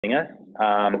us.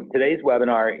 Today's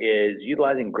webinar is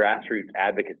utilizing grassroots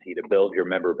advocacy to build your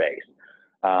member base.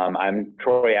 I'm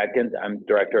Troy Adkins. I'm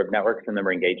Director of Networks and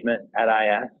Member Engagement at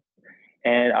IS.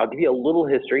 And I'll give you a little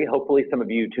history. Hopefully some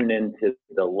of you tuned into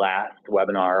the last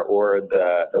webinar or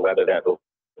the web event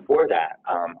before that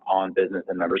on business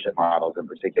and membership models in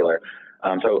particular.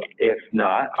 So if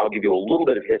not, I'll give you a little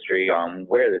bit of history on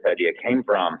where this idea came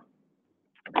from.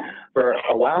 For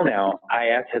a while now,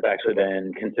 IS has actually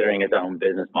been considering its own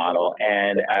business model,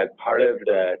 and as part of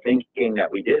the thinking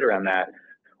that we did around that,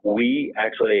 we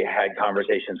actually had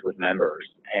conversations with members,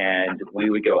 and we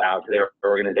would go out to their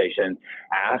organizations,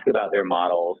 ask about their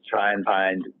models, try and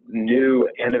find new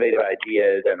innovative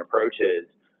ideas and approaches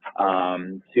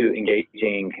to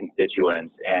engaging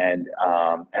constituents and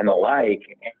the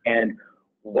like. And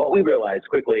what we realized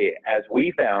quickly, as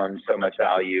we found so much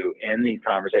value in these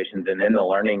conversations and in the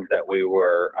learnings that we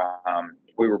were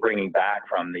bringing back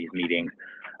from these meetings,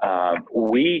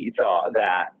 we saw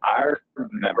that our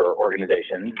member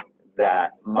organizations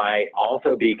that might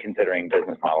also be considering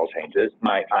business model changes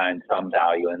might find some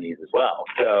value in these as well.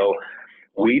 So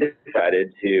we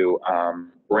decided to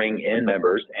bring in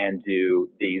members and do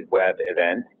these web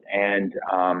events, and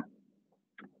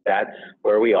that's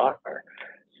where we are.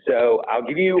 So I'll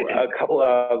give you a couple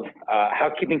of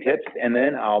housekeeping tips, and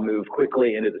then I'll move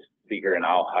quickly into the speaker and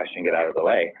I'll hush and get out of the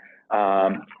way.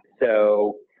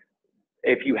 So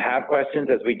if you have questions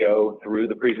as we go through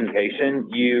the presentation,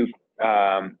 you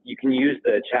can use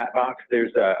the chat box.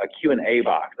 There's a Q&A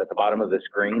box at the bottom of the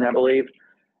screen, I believe.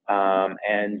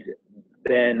 And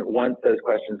then once those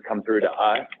questions come through to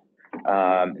us,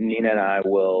 Nina and I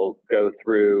will go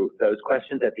through those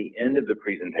questions at the end of the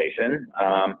presentation.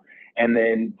 And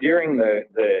then during the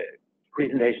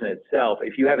presentation itself,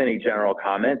 if you have any general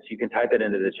comments, you can type it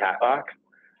into the chat box.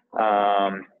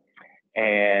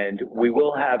 And we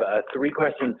will have a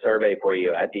 3-question survey for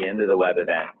you at the end of the web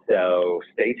event. So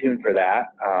stay tuned for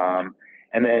that.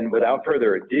 And then without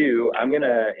further ado, I'm going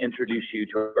to introduce you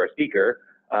to our speaker.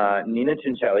 Nina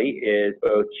Tunceli is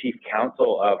both Chief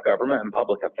Counsel of Government and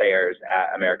Public Affairs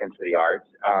at Americans for the Arts.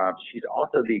 She's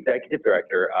also the Executive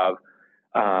Director of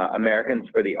Americans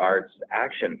for the Arts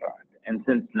Action Fund. And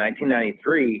since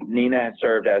 1993, Nina has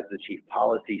served as the Chief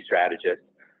Policy Strategist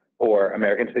for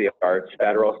Americans for the Arts,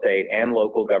 federal, state, and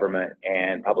local government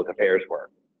and public affairs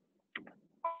work,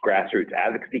 grassroots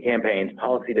advocacy campaigns,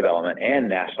 policy development, and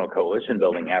national coalition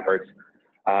building efforts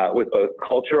with both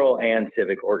cultural and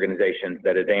civic organizations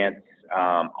that advance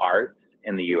arts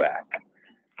in the U.S.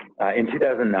 In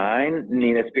 2009,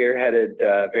 Nina spearheaded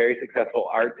a very successful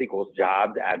Arts Equals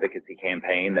Jobs advocacy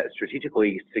campaign that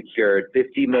strategically secured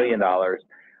 $50 million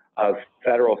of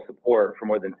federal support for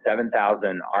more than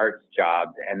 7,000 arts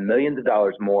jobs and millions of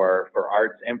dollars more for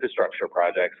arts infrastructure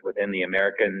projects within the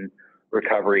American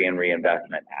Recovery and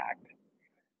Reinvestment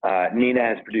Act. Nina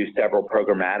has produced several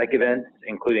programmatic events,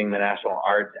 including the National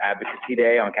Arts Advocacy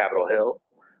Day on Capitol Hill,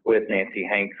 with Nancy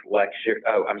Hanks lecture,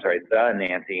 the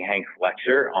Nancy Hanks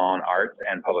Lecture on Arts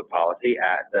and Public Policy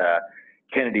at the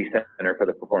Kennedy Center for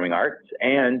the Performing Arts,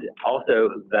 and also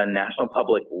the National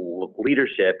Public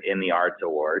Leadership in the Arts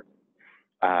Awards,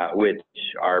 which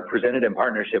are presented in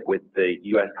partnership with the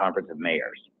U.S. Conference of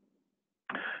Mayors.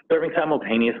 Serving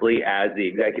simultaneously as the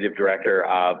Executive Director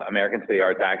of Americans for the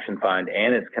Arts Action Fund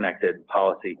and its connected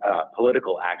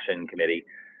political action committee,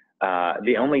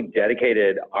 the only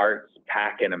dedicated arts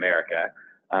PAC in America,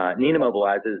 Nina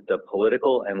mobilizes the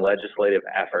political and legislative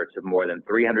efforts of more than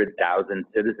 300,000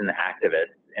 citizen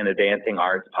activists in advancing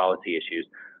arts policy issues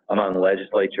among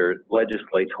legislators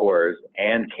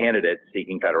and candidates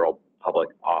seeking federal public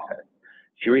office.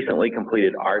 She recently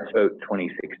completed Arts Vote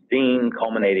 2016,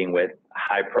 culminating with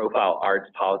high-profile arts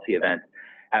policy events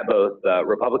at both the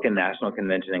Republican National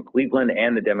Convention in Cleveland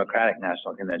and the Democratic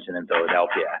National Convention in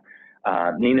Philadelphia.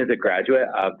 Nina is a graduate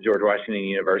of George Washington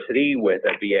University with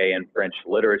a BA in French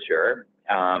literature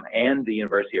and the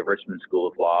University of Richmond School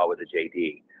of Law with a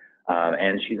JD.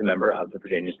 And she's a member of the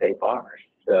Virginia State Bar.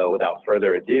 So without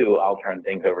further ado, I'll turn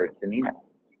things over to Nina.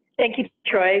 Thank you,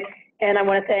 Troy. And I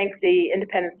want to thank the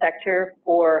independent sector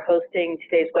for hosting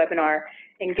today's webinar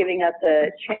and giving us a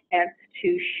chance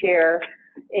to share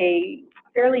a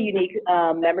fairly unique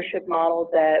membership model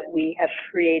that we have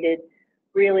created,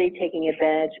 really taking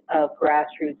advantage of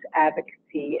grassroots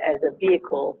advocacy as a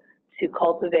vehicle to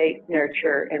cultivate,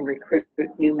 nurture, and recruit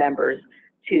new members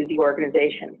to the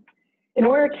organization. In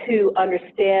order to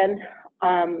understand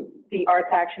the Arts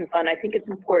Action Fund, I think it's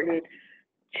important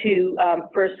to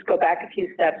first go back a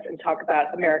few steps and talk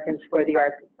about Americans for the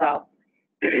Arts itself.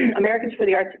 Americans for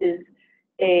the Arts is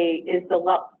the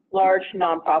large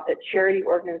nonprofit charity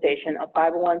organization, a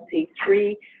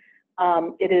 501c3.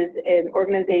 It is an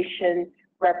organization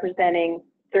representing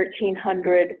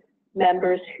 1,300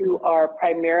 members who are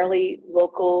primarily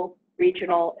local,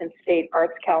 regional, and state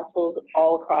arts councils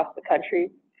all across the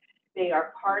country. They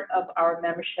are part of our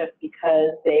membership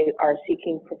because they are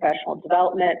seeking professional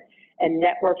development and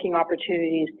networking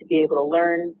opportunities to be able to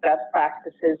learn best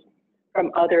practices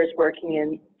from others working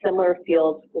in similar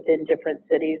fields within different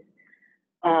cities.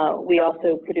 We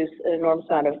also produce an enormous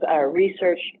amount of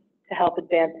research to help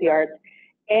advance the arts,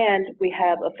 and we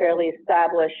have a fairly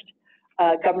established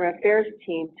government affairs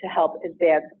team to help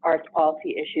advance arts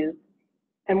policy issues.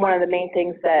 And one of the main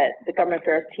things that the government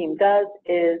affairs team does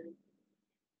is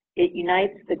it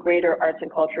unites the greater arts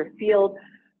and culture field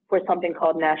for something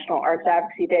called National Arts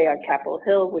Advocacy Day on Capitol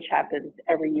Hill, which happens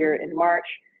every year in March,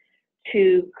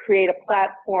 to create a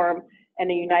platform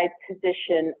and a united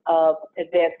position of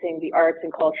advancing the arts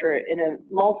and culture in a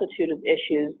multitude of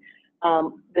issues.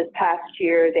 This past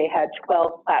year, they had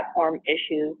 12 platform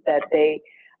issues that they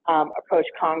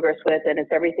approached Congress with, and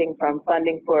it's everything from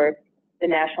funding for the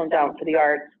National Endowment for the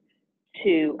Arts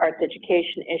to arts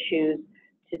education issues,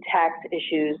 to tax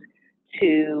issues,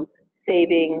 to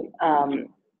saving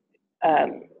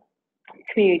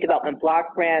community development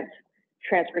block grants,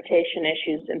 transportation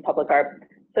issues, and public art.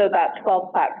 So about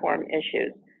 12 platform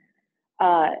issues.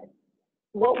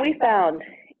 What we found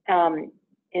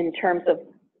in terms of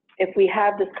if we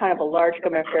have this kind of a large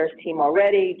government affairs team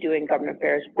already doing government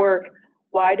affairs work,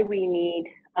 why do we need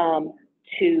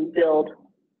to build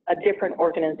a different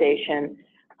organization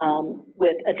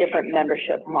with a different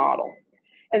membership model?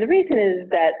 And the reason is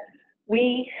that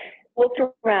we looked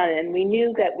around and we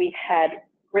knew that we had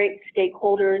great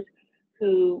stakeholders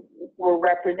who were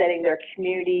representing their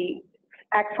community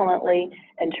excellently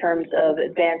in terms of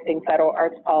advancing federal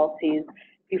arts policies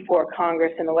before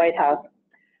Congress and the White House.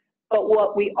 But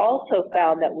what we also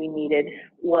found that we needed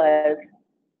was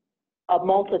a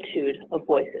multitude of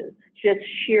voices, just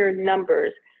sheer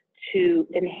numbers to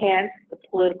enhance the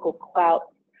political clout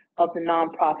of the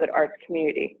nonprofit arts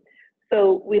community.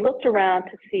 So we looked around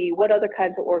to see what other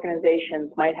kinds of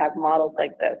organizations might have models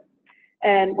like this.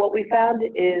 And what we found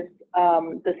is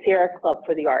the Sierra Club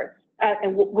for the Arts.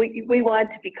 And we wanted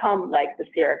to become like the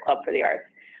Sierra Club for the Arts.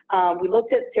 We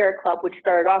looked at Sierra Club, which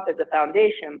started off as a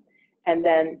foundation, and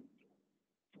then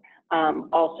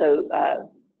also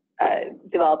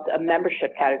developed a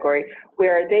membership category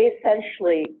where they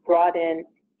essentially brought in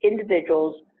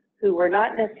individuals who were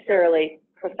not necessarily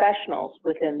professionals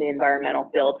within the environmental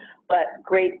field, but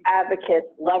great advocates,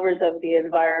 lovers of the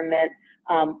environment,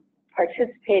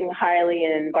 participating highly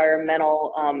in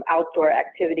environmental outdoor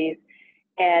activities,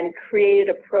 and created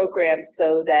a program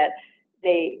so that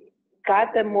they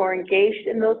got them more engaged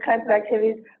in those kinds of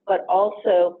activities, but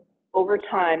also over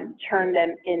time turned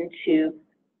them into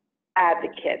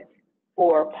advocates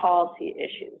for policy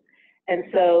issues. And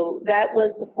so that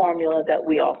was the formula that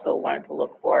we also wanted to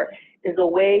look for, is a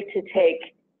way to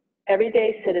take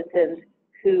everyday citizens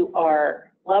who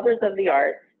are lovers of the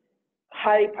arts,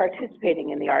 highly participating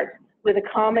in the arts, with a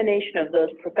combination of those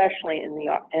professionally in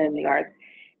the arts,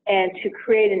 and to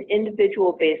create an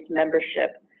individual-based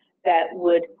membership that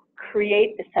would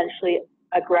create essentially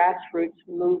a grassroots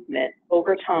movement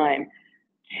over time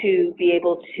to be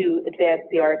able to advance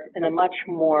the arts in a much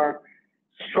more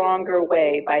stronger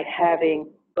way by having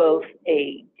both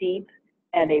a deep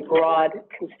and a broad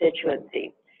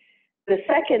constituency. The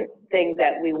second thing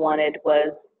that we wanted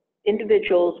was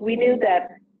individuals. We knew that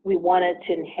we wanted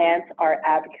to enhance our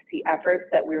advocacy efforts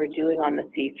that we were doing on the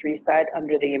C3 side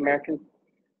under the Americans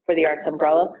for the Arts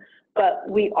umbrella, but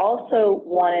we also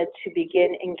wanted to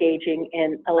begin engaging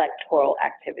in electoral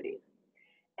activities.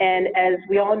 And as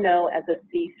we all know, as a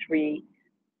C3,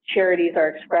 charities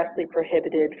are expressly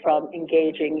prohibited from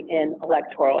engaging in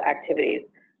electoral activities.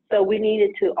 So we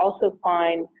needed to also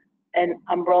find an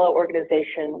umbrella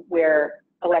organization where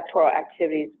electoral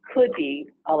activities could be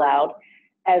allowed,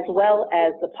 as well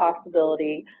as the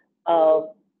possibility of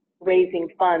raising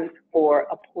funds for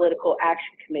a political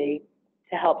action committee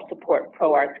to help support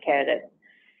pro-arts candidates.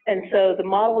 And so the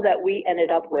model that we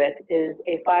ended up with is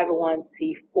a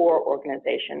 501c4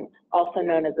 organization, also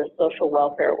known as a social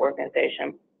welfare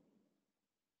organization,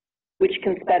 which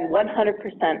can spend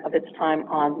 100% of its time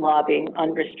on lobbying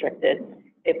unrestricted,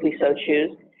 if we so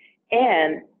choose,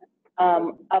 and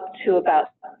up to about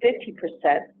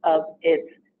 50% of its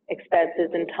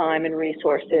expenses and time and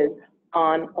resources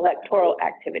on electoral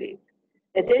activities.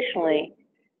 Additionally,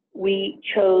 we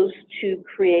chose to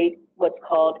create what's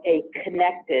called a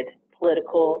connected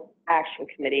political action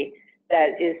committee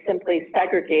that is simply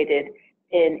segregated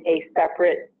in a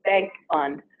separate bank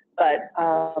fund, but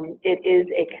it is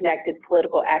a connected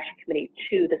political action committee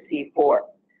to the C4.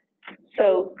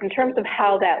 So in terms of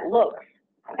how that looks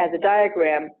as a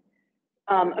diagram,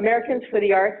 Americans for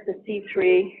the Arts, the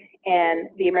C3, and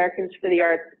the Americans for the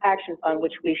Arts Action Fund,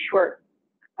 which we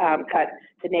cut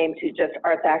the name to just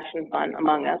Arts Action Fund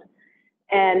among us.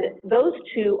 And those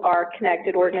two are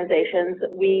connected organizations.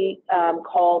 We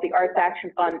call the Arts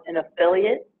Action Fund an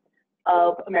affiliate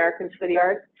of Americans for the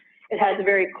Arts. It has a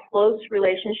very close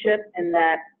relationship in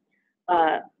that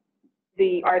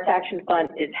the Arts Action Fund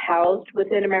is housed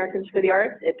within Americans for the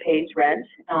Arts. It pays rent,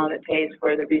 it pays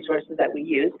for the resources that we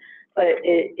use, but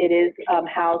it is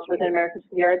housed within Americans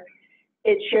for the Arts.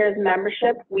 It shares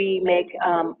membership. We make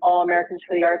all Americans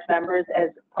for the Arts members, as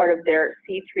part of their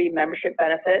C3 membership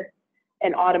benefit,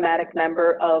 an automatic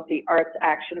member of the Arts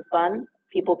Action Fund.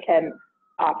 People can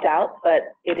opt out, but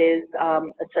it is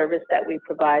a service that we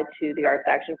provide to the Arts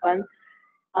Action Fund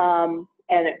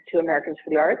and to Americans for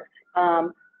the Arts.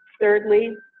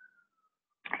 Thirdly,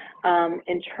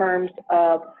 in terms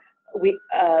of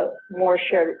more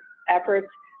shared efforts,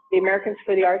 the Americans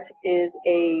for the Arts is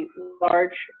a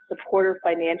large supporter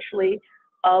financially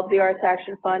of the Arts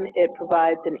Action Fund. It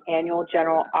provides an annual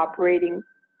general operating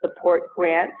support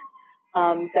grant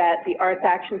that the Arts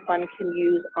Action Fund can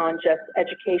use on just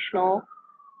educational,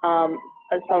 some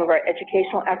of our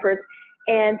educational efforts.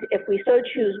 And if we so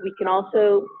choose, we can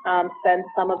also spend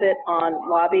some of it on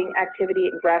lobbying activity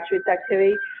and grassroots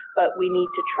activity, but we need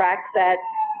to track that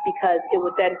because it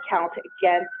would then count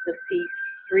against the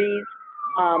C3's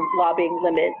lobbying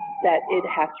limit that it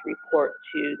has to report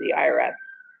to the IRS.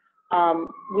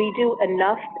 We do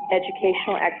enough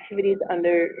educational activities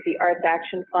under the Arts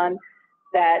Action Fund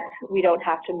that we don't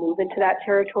have to move into that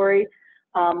territory.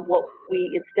 What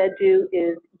we instead do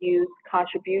is use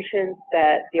contributions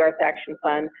that the Arts Action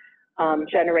Fund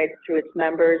generates through its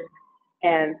members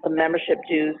and some membership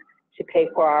dues to pay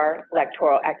for our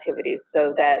electoral activities,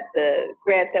 so that the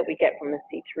grant that we get from the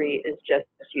C3 is just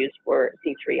used for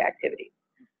C3 activities.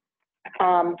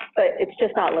 But it's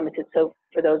just not limited. So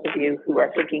for those of you who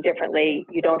are thinking differently,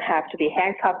 you don't have to be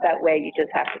handcuffed that way. You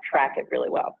just have to track it really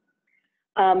well.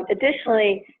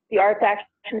 Additionally, the Arts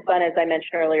Action Fund, as I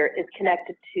mentioned earlier, is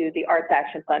connected to the Arts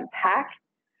Action Fund PAC.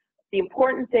 The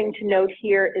important thing to note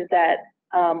here is that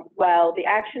while the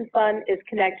Action Fund is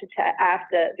connected to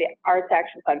AFTA, the Arts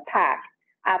Action Fund PAC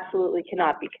absolutely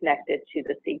cannot be connected to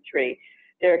the C3.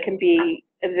 There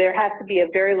has to be a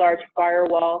very large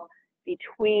firewall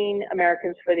between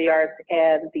Americans for the Arts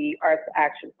and the Arts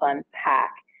Action Fund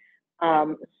PAC.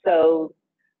 So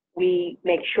we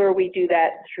make sure we do that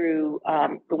through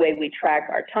the way we track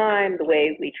our time, the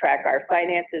way we track our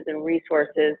finances and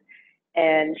resources,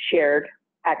 and shared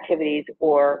activities,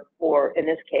 or in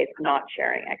this case, not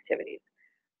sharing activities.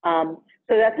 So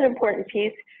that's an important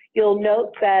piece. You'll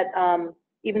note that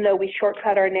even though we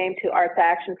shortcut our name to Arts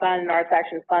Action Fund and Arts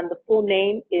Action Fund, the full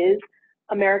name is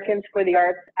Americans for the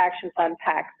Arts Action Fund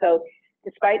PAC. So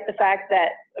despite the fact that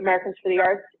Americans for the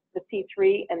Arts, the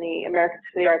C3, and the Americans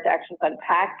for the Arts Action Fund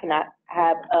PAC cannot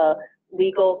have a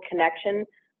legal connection,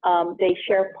 they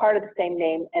share part of the same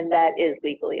name, and that is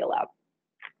legally allowed.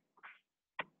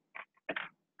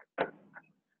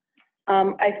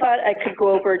 I thought I could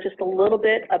go over just a little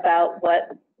bit about what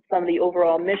some of the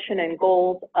overall mission and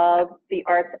goals of the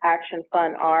Arts Action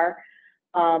Fund are,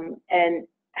 and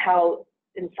how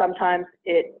sometimes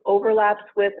it overlaps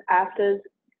with AFTA's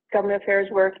government affairs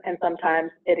work, and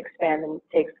sometimes it expands and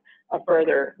takes a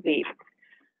further leap.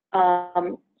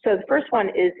 So the first one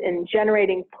is in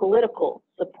generating political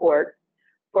support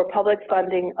for public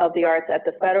funding of the arts at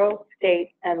the federal,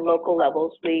 state, and local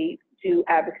levels. We do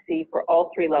advocacy for all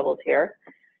three levels here,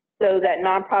 so that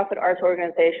nonprofit arts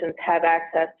organizations have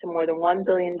access to more than $1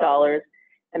 billion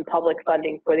in public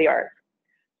funding for the arts.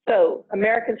 So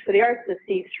Americans for the Arts, the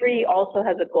C3, also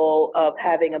has a goal of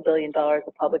having $1 billion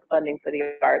of public funding for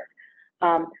the arts.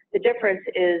 The difference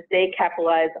is they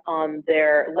capitalize on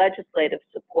their legislative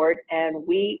support, and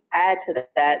we add to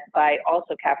that by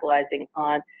also capitalizing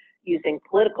on using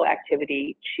political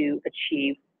activity to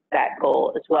achieve that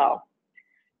goal as well.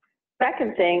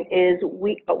 Second thing is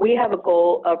we have a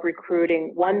goal of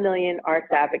recruiting 1 million arts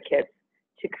advocates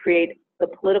to create the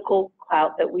political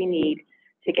clout that we need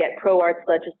to get pro-arts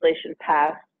legislation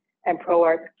passed and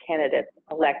pro-arts candidates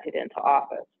elected into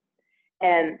office.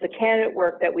 And the candidate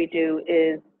work that we do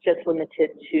is just limited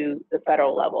to the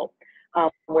federal level,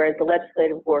 whereas the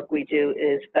legislative work we do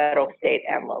is federal, state,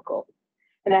 and local.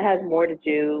 And that has more to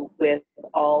do with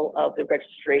all of the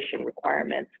registration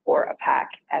requirements for a PAC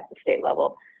at the state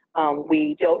level.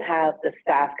 We don't have the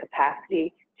staff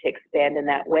capacity to expand in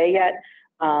that way yet,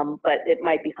 but it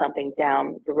might be something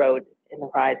down the road in the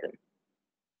horizon.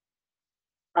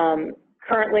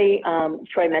 Currently,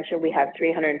 Troy mentioned we have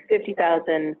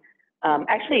 350,000.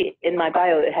 Actually, in my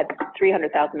bio, it had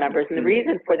 300,000 members, and the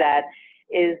reason for that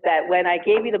is that when I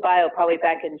gave you the bio, probably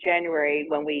back in January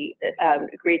when we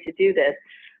agreed to do this,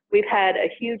 we've had a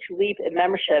huge leap in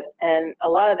membership, and a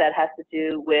lot of that has to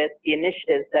do with the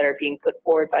initiatives that are being put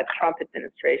forward by the Trump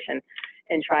administration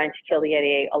in trying to kill the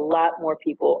NEA. A lot more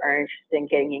people are interested in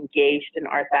getting engaged in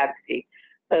arts advocacy.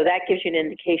 So that gives you an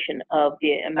indication of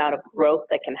the amount of growth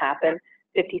that can happen,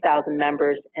 50,000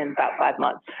 members in about 5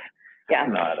 months. Yeah.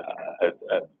 Not a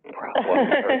problem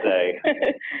per se.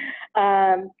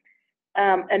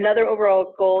 Another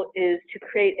overall goal is to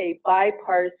create a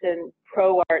bipartisan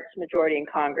pro-arts majority in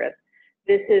Congress.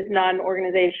 This is not an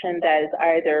organization that is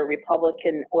either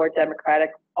Republican or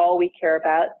Democratic. All we care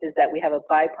about is that we have a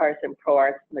bipartisan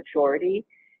pro-arts majority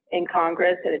in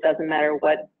Congress, and it doesn't matter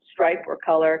what stripe or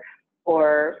color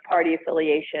or party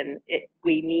affiliation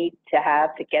we need to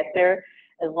have to get there,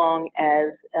 as long as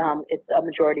it's a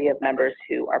majority of members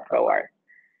who are pro-arts.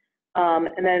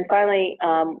 And then finally,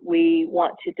 we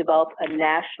want to develop a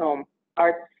national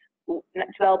arts,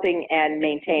 developing and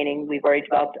maintaining. We've already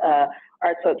developed a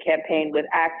Arts Vote campaign with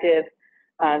active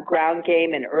ground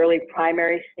game in early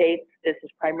primary states. This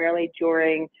is primarily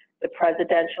during the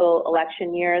presidential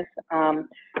election years.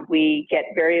 We get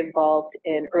very involved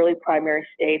in early primary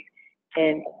states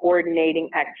in coordinating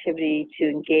activity to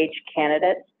engage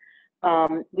candidates.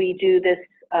 We do this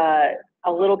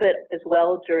a little bit as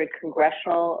well during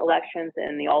congressional elections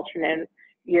and the alternate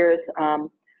years,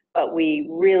 but we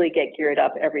really get geared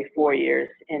up every 4 years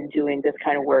in doing this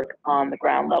kind of work on the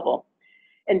ground level.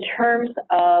 In terms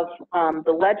of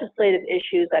the legislative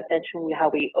issues, I mentioned how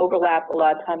we overlap a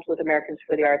lot of times with Americans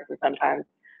for the Arts and sometimes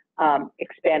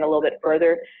expand a little bit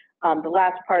further. The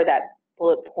last part of that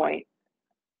bullet point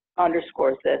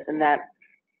underscores this, and that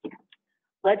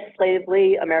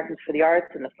legislatively, Americans for the Arts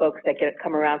and the folks that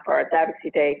come around for Arts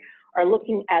Advocacy Day are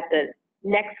looking at the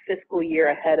next fiscal year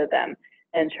ahead of them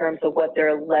in terms of what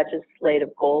their legislative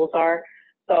goals are.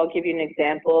 So I'll give you an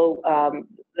example.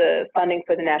 The funding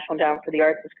for the National Endowment for the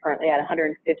Arts is currently at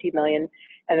 $150 million,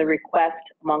 and the request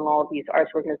among all of these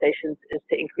arts organizations is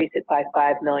to increase it by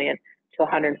 $5 million to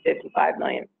 $155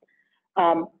 million.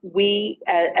 We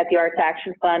at the Arts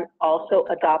Action Fund also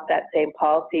adopt that same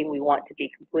policy, and we want to be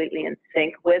completely in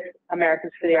sync with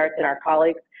Americans for the Arts and our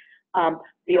colleagues.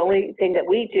 The only thing that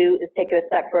we do is take it a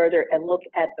step further and look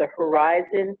at the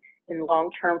horizon and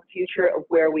long-term future of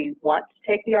where we want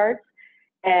to take the arts.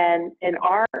 And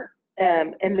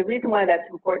the reason why that's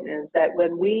important is that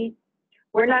when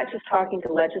we're not just talking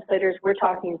to legislators, we're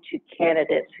talking to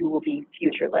candidates who will be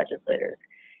future legislators.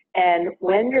 And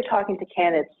when you're talking to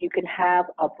candidates, you can have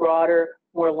a broader,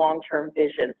 more long-term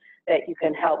vision that you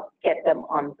can help get them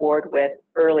on board with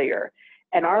earlier.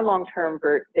 And our long-term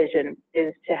vision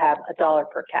is to have $1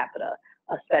 per capita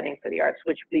of spending for the arts,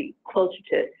 which would be closer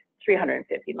to $350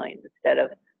 million instead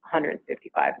of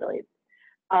 $155 million.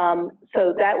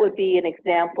 So that would be an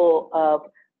example of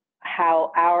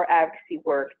how our advocacy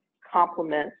work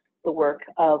complements the work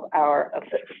of our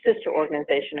sister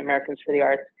organization, Americans for the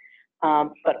Arts,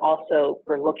 but also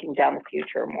we're looking down the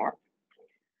future more.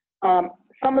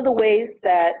 Some of the ways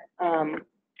that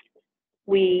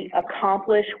we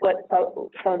accomplish what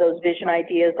some of those vision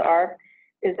ideas are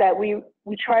is that we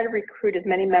try to recruit as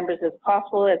many members as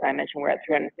possible. As I mentioned, we're at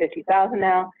 350,000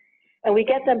 now, and we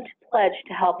get them to pledge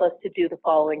to help us to do the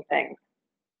following things: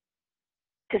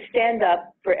 to stand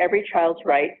up for every child's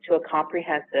right to a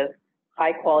comprehensive,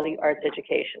 high-quality arts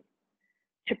education,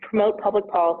 to promote public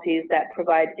policies that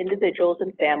provide individuals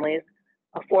and families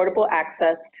affordable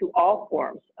access to all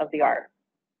forms of the arts,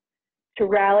 to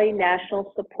rally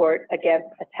national support against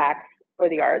attacks for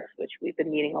the arts, which we've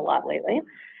been meeting a lot lately,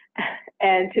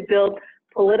 and to build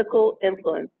political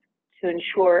influence to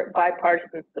ensure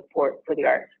bipartisan support for the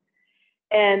arts.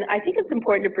 And I think it's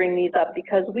important to bring these up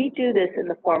because we do this in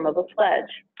the form of a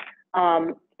pledge.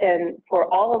 And for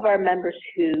all of our members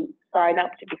who sign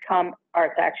up to become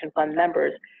Arts Action Fund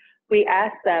members, we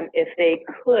ask them if they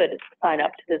could sign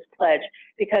up to this pledge,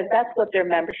 because that's what their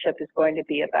membership is going to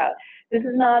be about. This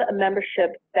is not a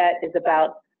membership that is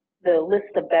about the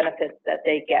list of benefits that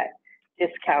they get,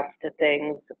 discounts to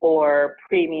things or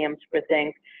premiums for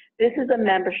things. This is a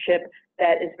membership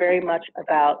that is very much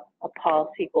about a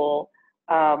policy goal,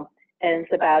 and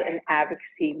it's about an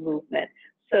advocacy movement.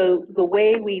 So the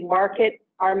way we market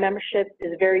our membership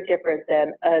is very different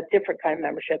than a different kind of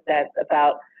membership that's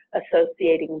about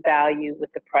associating value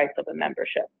with the price of a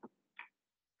membership.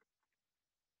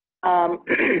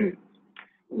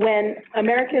 When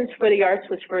Americans for the Arts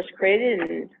was first created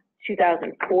in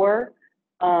 2004,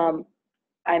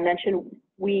 I mentioned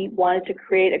we wanted to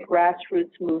create a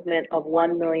grassroots movement of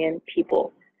 1 million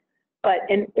people. But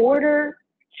in order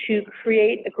to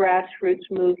create a grassroots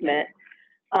movement,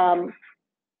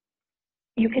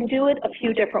 you can do it a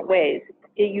few different ways.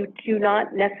 You do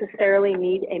not necessarily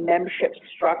need a membership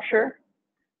structure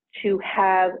to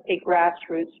have a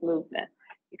grassroots movement.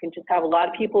 You can just have a lot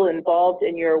of people involved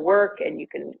in your work, and you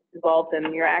can involve them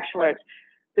in your action work.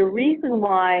 The reason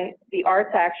why the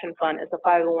Arts Action Fund as a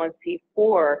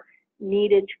 501c4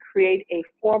 needed to create a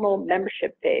formal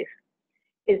membership base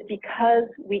is because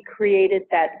we created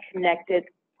that Connected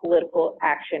Political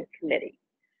Action Committee.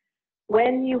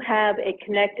 When you have a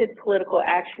Connected Political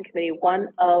Action Committee, one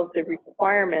of the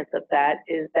requirements of that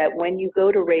is that when you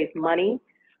go to raise money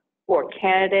for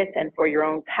candidates and for your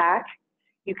own PAC,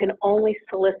 you can only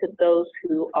solicit those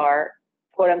who are,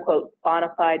 quote unquote,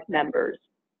 bona fide members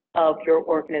of your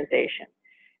organization.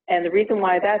 And the reason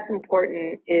why that's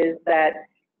important is that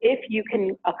if you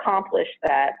can accomplish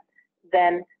that,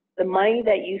 then the money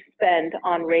that you spend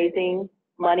on raising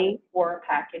money for a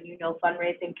PAC, and you know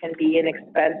fundraising can be an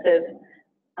expensive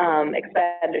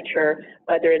expenditure,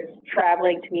 whether it's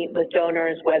traveling to meet with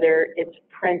donors, whether it's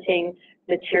printing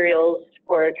materials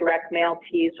for direct mail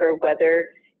piece, or whether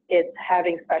it's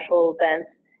having special events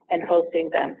and hosting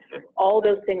them. All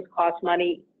those things cost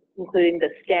money, including the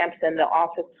stamps and the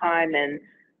office time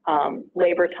and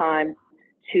labor time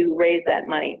to raise that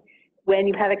money. When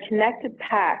you have a connected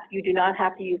PAC, you do not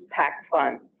have to use PAC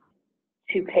funds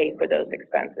to pay for those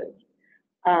expenses.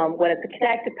 When it's a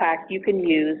connected PAC, you can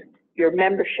use your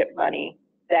membership money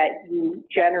that you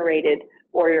generated,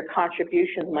 or your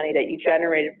contributions money that you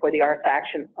generated for the Arts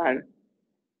Action Fund,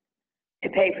 to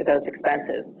pay for those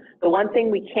expenses. The one thing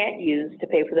we can't use to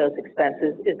pay for those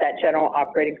expenses is that general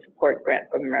operating support grant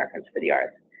from Americans for the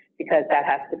Arts, because that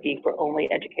has to be for only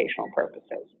educational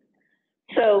purposes.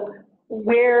 So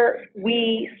where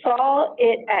we saw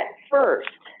it at first,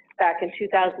 back in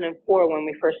 2004 when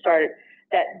we first started,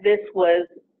 that this was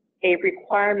a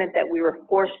requirement that we were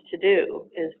forced to do,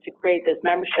 is to create this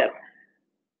membership.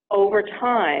 Over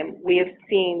time, we have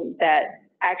seen that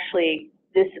actually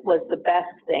this was the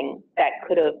best thing that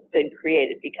could have been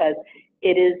created, because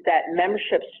it is that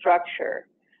membership structure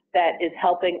that is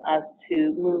helping us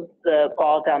to move the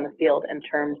ball down the field in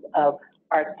terms of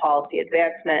arts policy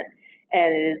advancement,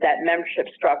 and it is that membership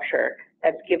structure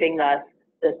that's giving us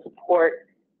the support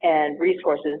and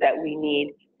resources that we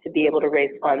need to be able to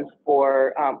raise funds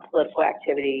for political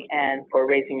activity and for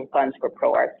raising funds for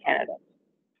pro-arts candidates.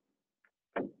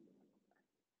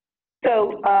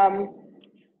 So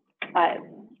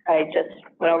I just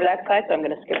went over that slide, so I'm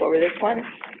going to skip over this one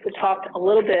to talk a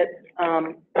little bit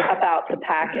about the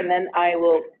PAC, and then I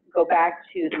will go back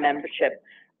to the membership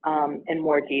in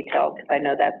more detail, because I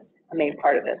know that's a main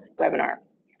part of this webinar.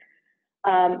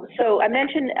 So I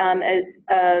mentioned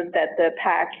that the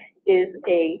PAC is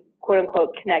a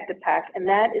quote-unquote connected PAC, and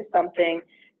that is something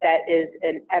that is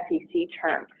an FEC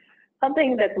term.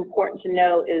 Something that's important to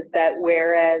know is that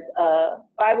whereas a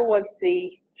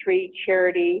 501c3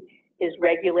 charity is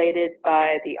regulated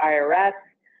by the IRS,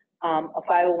 a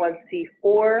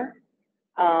 501c4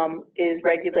 is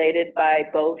regulated by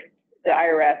both the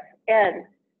IRS and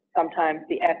sometimes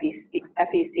the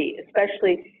FEC,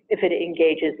 especially if it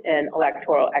engages in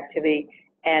electoral activity,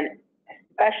 and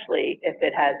especially if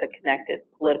it has a connected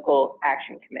political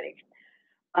action committee.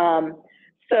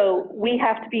 So we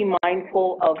have to be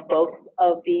mindful of both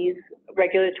of these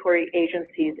regulatory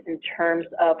agencies in terms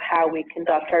of how we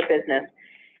conduct our business.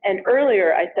 And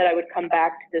earlier I said I would come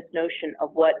back to this notion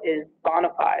of what is bona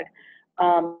fide.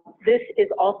 This is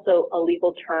also a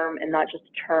legal term and not just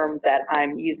a term that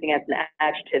I'm using as an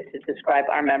adjective to describe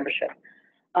our membership.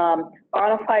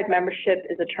 Bona fide membership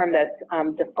is a term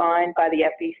that's defined by the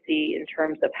FEC in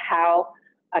terms of how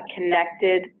a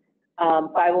connected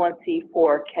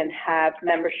 501c4 can have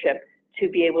membership to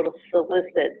be able to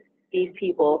solicit these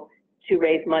people to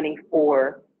raise money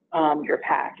for your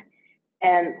PAC.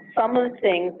 And some of the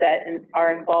things that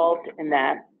are involved in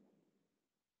that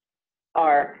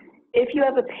are, if you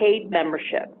have a paid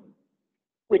membership,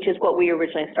 which is what we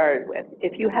originally started with,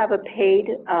 if you have a paid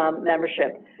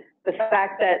membership, the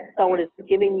fact that someone is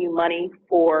giving you money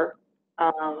for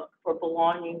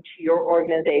belonging to your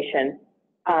organization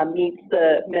meets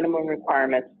the minimum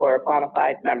requirements for a bona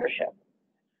fide membership.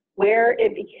 Where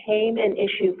it became an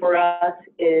issue for us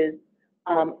is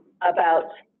about,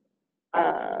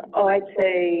 I'd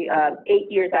say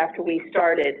 8 years after we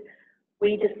started,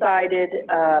 we decided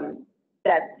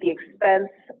that the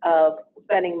expense of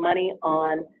spending money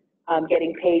on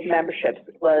getting paid memberships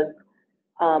was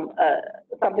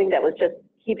something that was just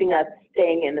keeping us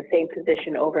staying in the same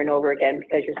position over and over again,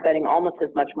 because you're spending almost as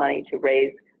much money to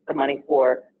raise the money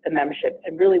for the membership.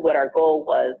 And really what our goal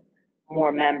was,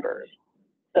 more members,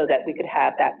 so that we could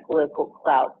have that political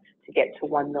clout to get to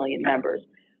 1 million members.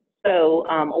 So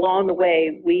along the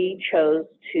way, we chose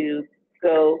to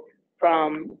go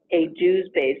from a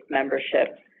dues-based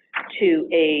membership to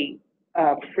a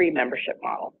free membership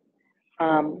model.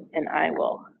 And I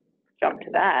will jump to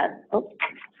that. Oops.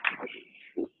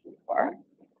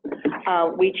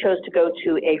 We chose to go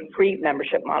to a free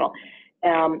membership model.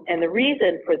 And the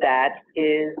reason for that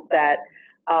is that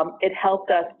it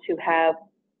helped us to have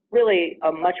really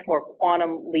a much more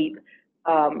quantum leap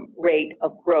rate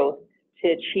of growth to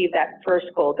achieve that first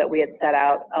goal that we had set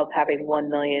out of having 1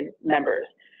 million members.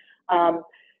 I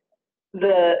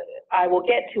will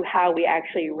get to how we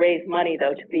actually raise money,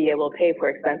 though, to be able to pay for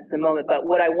expenses in a moment. But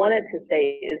what I wanted to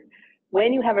say is,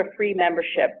 when you have a free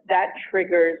membership, that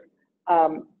triggers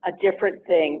a different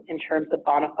thing in terms of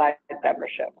bona fide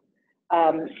membership.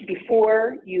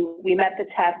 Before we met the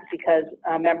test because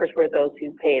members were those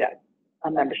who paid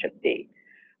a membership fee.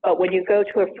 But when you go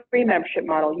to a free membership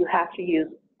model, you have to use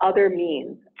other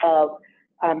means of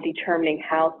determining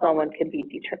how someone can be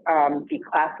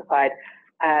classified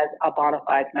as a bona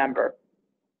fide member.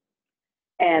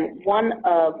 And one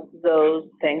of those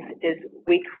things is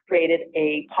we created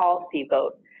a policy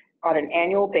vote on an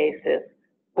annual basis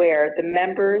where the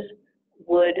members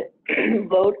would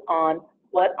vote on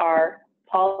what our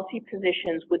policy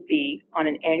positions would be on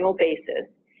an annual basis,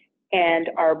 and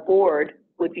our board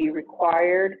would be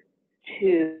required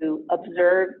to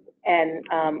observe and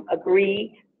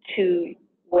agree to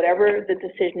whatever the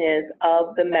decision is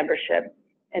of the membership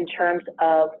in terms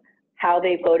of how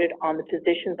they voted on the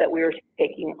positions that we were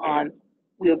taking on.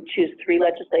 We would choose 3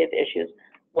 legislative issues.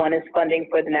 One is funding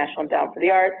for the National Endowment for the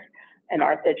Arts, an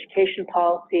arts education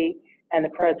policy, and the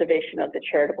preservation of the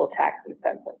charitable tax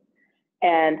incentive.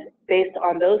 And based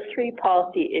on those 3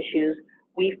 policy issues,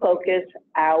 we focus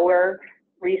our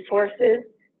resources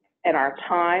and our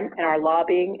time and our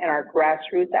lobbying and our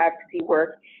grassroots advocacy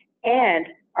work and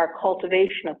our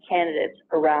cultivation of candidates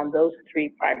around those 3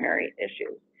 primary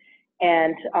issues.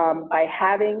 And by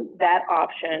having that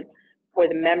option for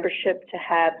the membership to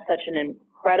have such an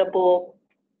incredible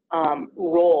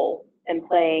role in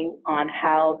playing on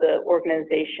how the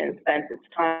organization spends its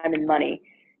time and money,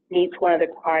 meets one of the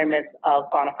requirements of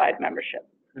bona fide membership.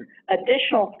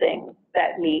 Additional things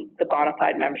that meet the bona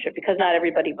fide membership, because not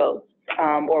everybody votes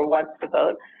or wants to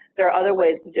vote, there are other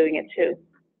ways of doing it too.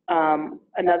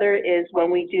 Another is when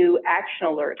we do action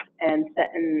alerts and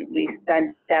we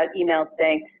send out emails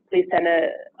saying, please send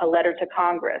a letter to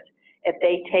Congress. If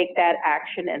they take that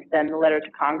action and send the letter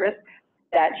to Congress,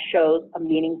 that shows a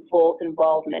meaningful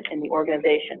involvement in the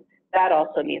organization. That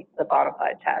also meets the bona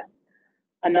fide test.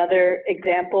 Another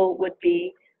example would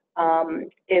be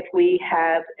if we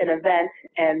have an event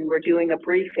and we're doing a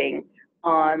briefing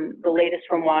on the latest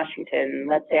from Washington.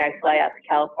 Let's say I fly out to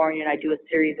California and I do a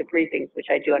series of briefings, which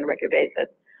I do on a regular basis.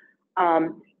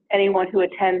 Anyone who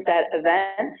attends that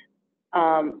event,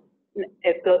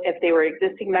 if they were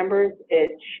existing members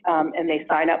and they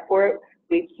sign up for it,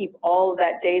 we keep all of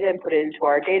that data and put it into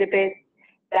our database.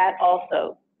 That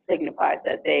also signifies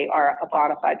that they are a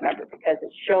bona fide member, because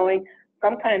it's showing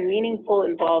some kind of meaningful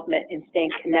involvement in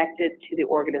staying connected to the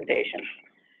organization.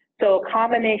 So a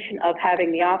combination of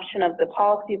having the option of the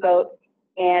policy vote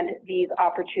and these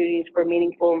opportunities for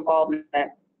meaningful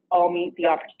involvement all meet the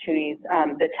opportunities,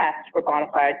 the test for bona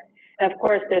fide. And of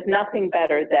course, there's nothing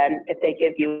better than if they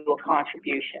give you a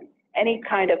contribution. Any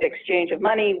kind of exchange of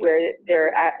money where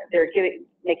they're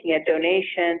making a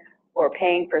donation or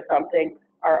paying for something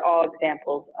are all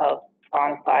examples of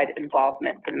bona fide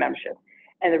involvement in membership.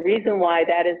 And the reason why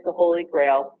that is the holy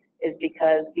grail is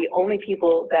because the only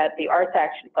people that the Arts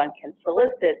Action Fund can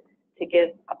solicit to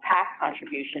give a PAC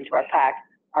contribution to our PAC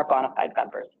are bona fide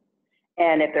members.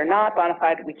 And if they're not bona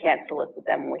fide, we can't solicit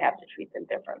them and we have to treat them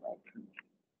differently.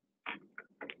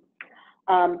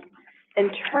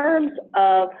 In terms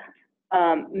of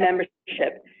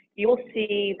membership, you will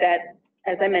see that,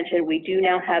 as I mentioned, we do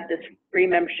now have this free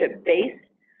membership base,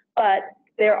 but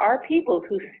there are people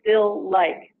who still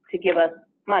like to give us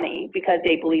money because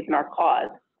they believe in our cause.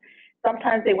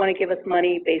 Sometimes they want to give us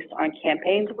money based on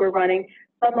campaigns we're running.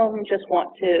 Some of them just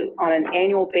want to, on an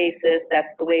annual basis, that's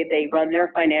the way they run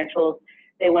their financials,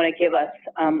 they want to give us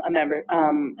an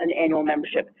annual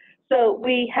membership. So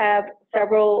we have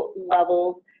several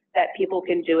levels that people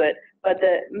can do it, but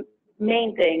the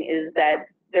main thing is that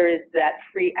there is that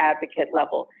free advocate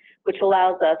level, which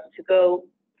allows us to go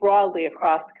broadly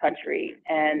across the country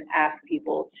and ask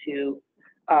people to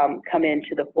come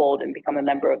into the fold and become a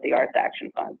member of the Arts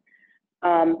Action Fund.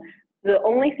 The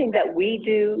only thing that we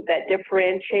do that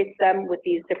differentiates them with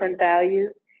these different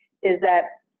values is that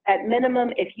at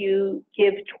minimum, if you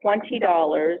give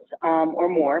 $20 or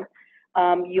more,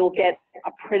 you'll get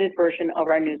a printed version of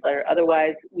our newsletter.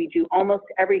 Otherwise, we do almost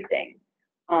everything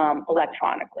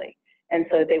electronically. And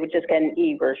so they would just get an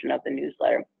e-version of the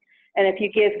newsletter. And if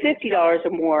you give $50 or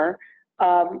more,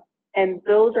 and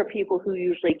those are people who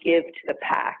usually give to the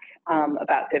PAC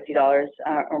about $50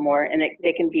 or more, and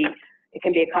it can be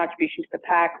a contribution to the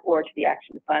PAC or to the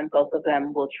Action Fund. Both of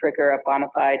them will trigger a bona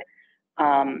fide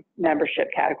membership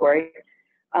category.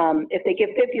 If they give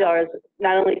 $50,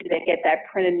 not only do they get that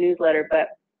printed newsletter, but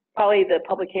probably the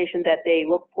publication that they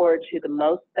look forward to the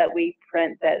most that we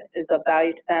print that is of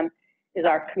value to them is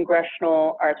our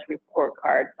Congressional Arts Report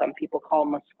Card. Some people call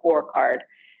them a scorecard.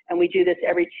 And we do this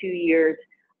every 2 years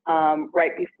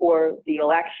right before the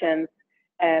elections,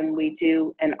 and we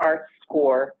do an arts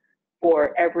score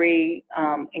for every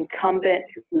incumbent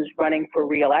who's running for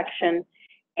re-election.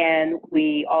 And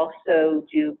we also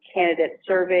do candidate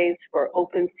surveys for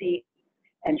open seats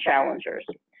and challengers,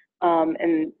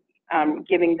 and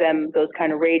giving them those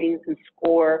kind of ratings and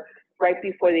score right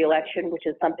before the election, which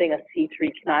is something a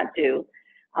C3 cannot do.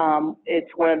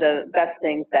 It's one of the best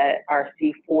things that our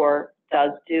C4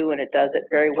 does do, and it does it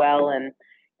very well, and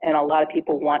a lot of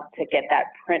people want to get that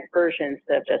print version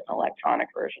instead of just an electronic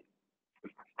version.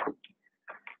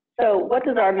 So what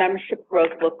does our membership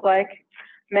growth look like?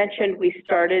 Mentioned we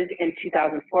started in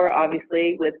 2004,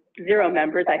 obviously, with 0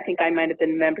 members. I think I might have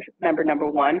been member number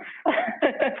 1.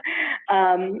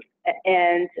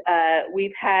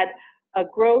 We've had a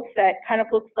growth that kind of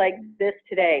looks like this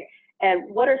today. And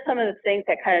what are some of the things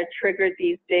that kind of triggered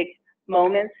these big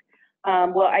moments?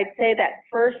 Well, I'd say that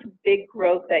first big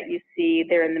growth that you see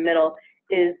there in the middle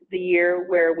is the year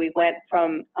where we went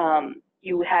from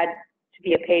you had to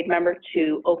be a paid member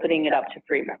to opening it up to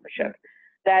free membership.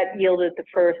 That yielded the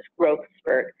first growth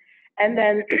spurt. And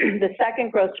then the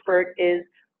second growth spurt is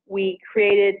we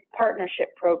created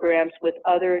partnership programs with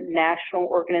other national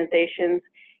organizations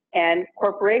and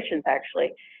corporations,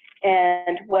 actually.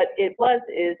 And what it was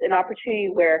is an opportunity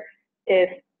where, if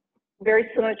very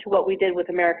similar to what we did with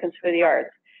Americans for the Arts,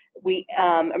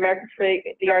 Americans for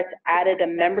the Arts added a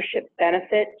membership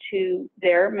benefit to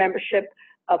their membership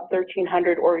of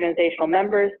 1,300 organizational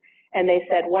members. And they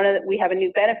said, we have a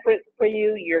new benefit for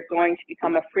you. You're going to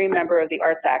become a free member of the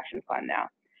Arts Action Fund now.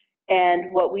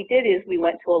 And what we did is we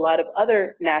went to a lot of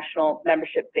other national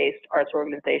membership-based arts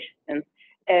organizations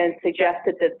and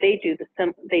suggested that they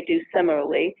do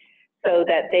similarly, so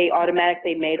that they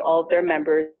automatically made all of their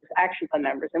members Action Fund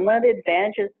members. And one of the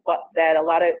advantages that a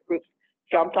lot of groups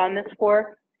jumped on this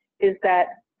for is that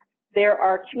there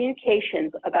are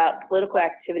communications about political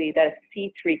activity that a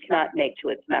C3 cannot make to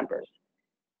its members.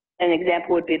 An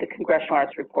example would be the Congressional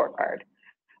Arts Report Card,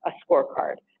 a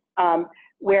scorecard.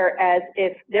 Whereas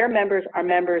if their members are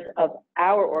members of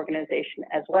our organization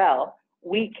as well,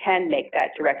 we can make that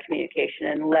direct communication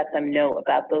and let them know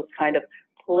about those kind of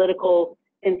political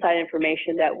inside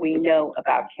information that we know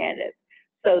about candidates,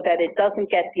 so that it doesn't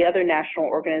get the other national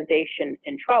organization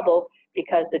in trouble,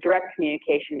 because the direct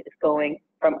communication is going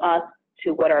from us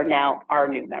to what are now our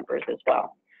new members as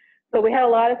well. So we had a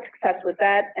lot of success with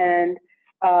that, and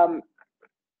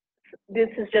this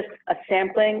is just a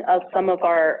sampling of some of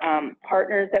our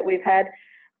partners that we've had.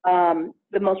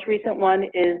 The most recent one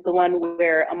is the one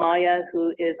where Amalia,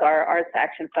 who is our Arts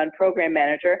Action Fund program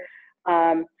manager,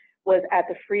 was at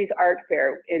the Frieze Art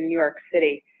Fair in New York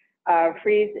City.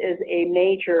 Frieze is a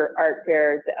major art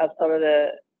fair of some of the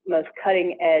most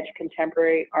cutting-edge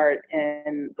contemporary art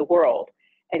in the world,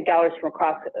 and galleries from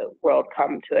across the world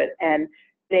come to it. And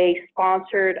they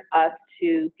sponsored us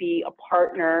to be a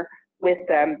partner with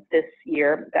them this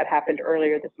year. That happened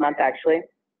earlier this month, actually,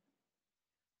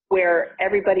 where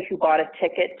everybody who bought a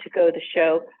ticket to go to the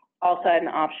show also had an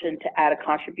option to add a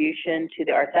contribution to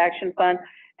the Arts Action Fund,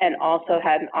 and also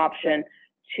had an option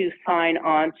to sign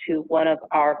on to one of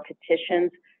our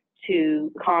petitions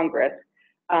to Congress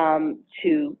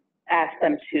to ask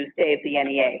them to save the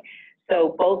NEA.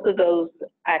 So both of those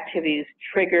activities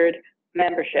triggered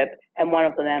membership, and one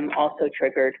of them also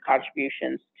triggered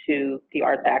contributions to the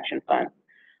Arts Action Fund.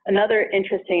 Another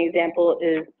interesting example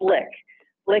is BLIC.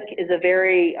 BLIC is a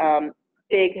very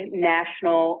big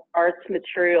national arts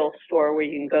material store where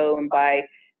you can go and buy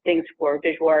things for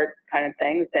visual art kind of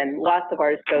things, and lots of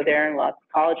artists go there and lots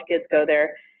of college kids go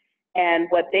there. And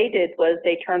what they did was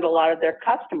they turned a lot of their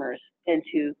customers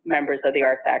into members of the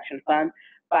Arts Action Fund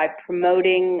by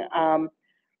promoting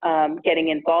getting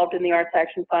involved in the Arts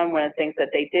Action Fund. One of the things that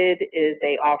they did is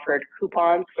they offered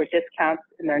coupons for discounts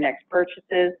in their next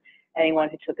purchases. Anyone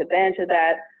who took advantage of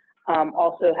that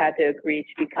also had to agree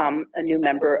to become a new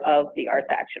member of the Arts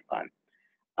Action Fund.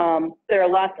 There are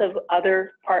lots of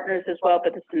other partners as well,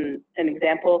 but this is an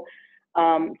example.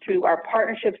 Through our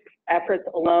partnerships efforts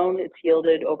alone, it's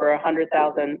yielded over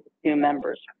 100,000 new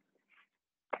members.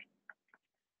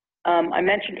 I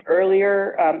mentioned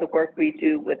earlier the work we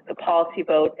do with the policy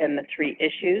vote and the 3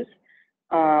 issues.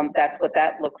 That's what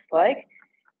that looks like.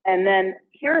 And then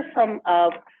here are some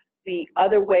of the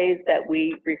other ways that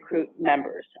we recruit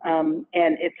members. And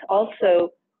it's also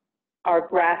our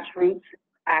grassroots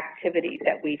activities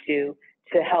that we do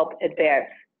to help advance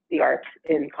the arts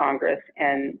in Congress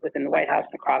and within the White House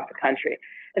and across the country.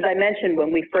 As I mentioned,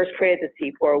 when we first created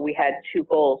the C4, we had 2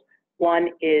 goals. One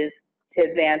is to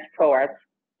advance pro-arts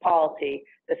policy.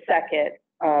 The second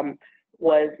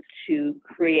was to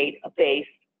create a base,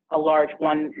 a large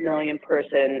 1 million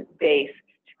person base,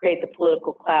 to create the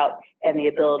political clout and the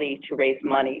ability to raise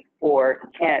money for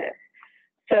candidates.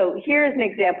 So here's an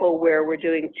example where we're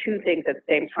doing 2 things at the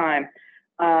same time.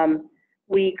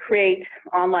 We create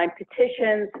online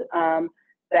petitions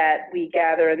that we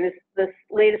gather, and this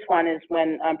latest one is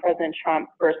when President Trump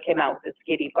first came out with the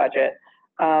skinny budget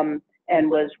and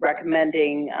was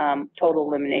recommending total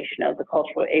elimination of the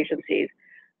cultural agencies.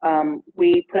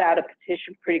 We put out a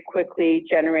petition pretty quickly,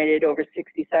 generated over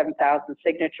 67,000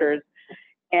 signatures,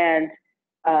 and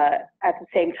at the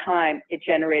same time, it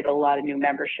generated a lot of new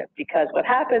membership, because what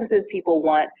happens is people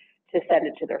want to send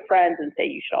it to their friends and say,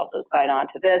 you should also sign on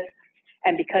to this.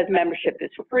 And because membership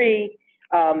is free,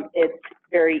 it's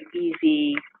very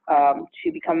easy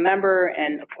to become a member,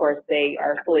 and of course they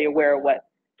are fully aware of what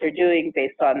they're doing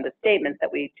based on the statements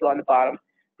that we do on the bottom.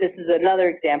 This is another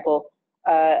example.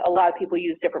 A lot of people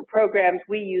use different programs.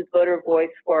 We use Voter Voice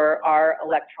for our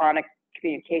electronic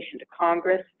communication to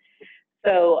Congress.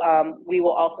 So we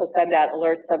will also send out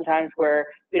alerts sometimes where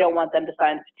we don't want them to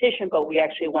sign the petition, but we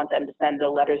actually want them to send the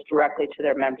letters directly to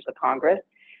their members of Congress.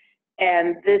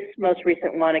 And this most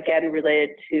recent one, again,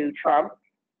 related to Trump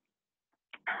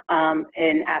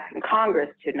in asking Congress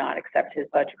to not accept his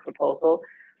budget proposal,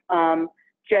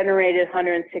 generated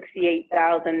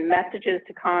 168,000 messages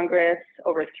to Congress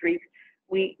over 3.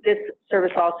 This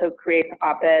service also creates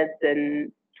op-eds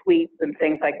and tweets and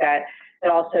things like that. It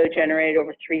also generated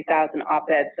over 3,000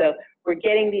 op-eds. So we're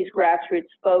getting these grassroots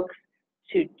folks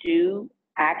to do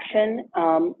action,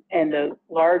 and the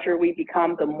larger we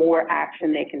become, the more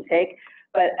action they can take.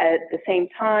 But at the same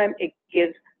time, it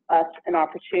gives us an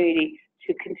opportunity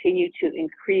to continue to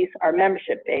increase our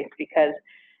membership base, because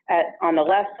on the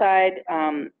left side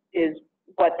is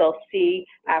what they'll see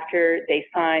after they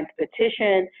sign the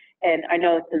petition. And I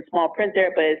know it's in small print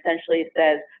there, but it essentially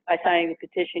says, by signing the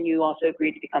petition, you also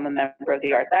agree to become a member of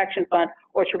the Arts Action Fund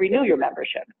or to renew your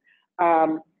membership.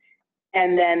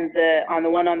 And then on the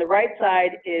one on the right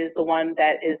side is the one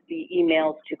that is the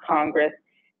emails to Congress.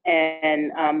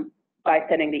 And by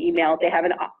sending the email, they have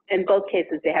in both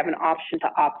cases, they have an option to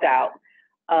opt out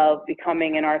of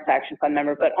becoming an Arts Action Fund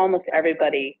member, but almost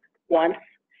everybody wants.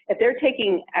 If they're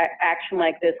taking action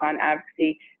like this on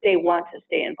advocacy, they want to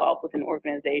stay involved with an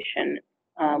organization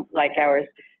like ours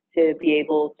to be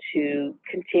able to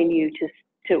continue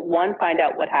to one, find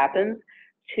out what happens,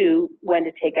 2, when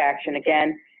to take action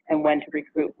again, and when to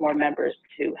recruit more members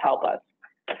to help us.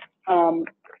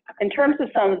 In terms of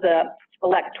some of the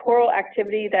electoral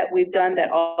activity that we've done that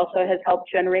also has helped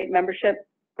generate membership,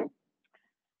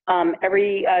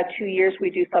 every 2 years we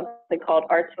do something called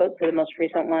Arts Vote. So the most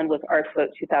recent one was Arts Vote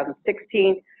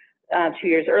 2016. 2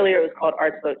 years earlier it was called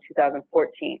Arts Vote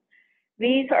 2014.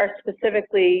 These are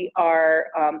specifically our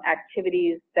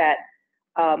activities that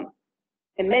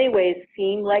in many ways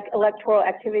seem like electoral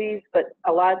activities, but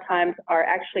a lot of times are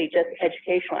actually just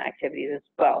educational activities as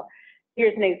well.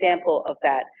 Here's an example of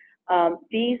that.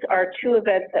 These are 2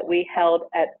 events that we held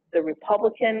at the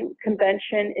Republican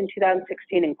Convention in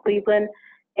 2016 in Cleveland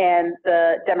and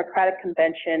the Democratic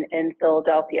Convention in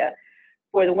Philadelphia.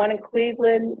 For the one in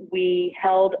Cleveland, we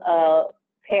held a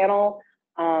panel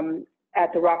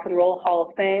at the Rock and Roll Hall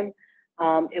of Fame.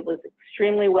 It was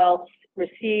extremely well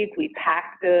received. We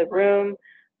packed the room.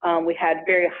 We had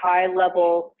very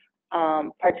high-level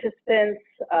participants.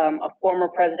 A former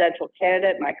presidential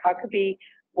candidate, Mike Huckabee,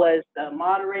 was the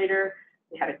moderator.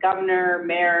 We had a governor,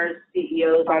 mayors,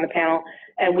 CEOs on the panel,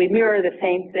 and we mirror the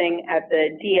same thing at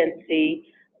the DNC.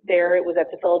 There it was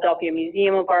at the Philadelphia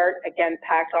Museum of Art, again,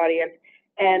 packed audience.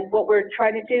 And what we're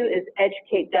trying to do is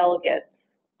educate delegates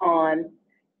on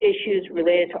issues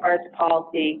related to arts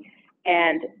policy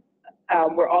and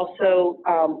we're also,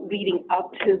 leading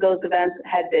up to those events,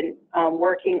 had been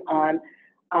working on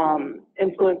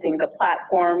influencing the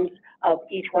platforms of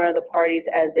each one of the parties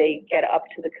as they get up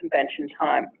to the convention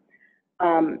time.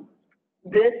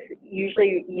 This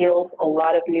usually yields a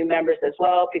lot of new members as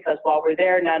well, because while we're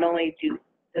there, not only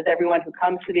does everyone who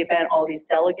comes to the event, all these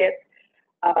delegates,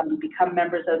 become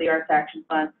members of the Arts Action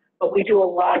Fund, but we do a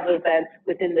lot of events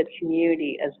within the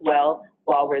community as well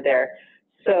while we're there.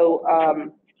 So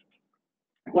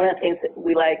one of the things that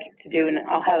we like to do, and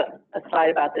I'll have a slide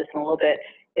about this in a little bit,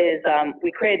 is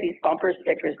we created these bumper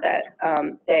stickers that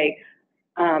say,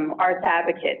 Arts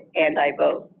Advocate and I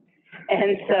vote.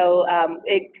 And so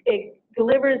it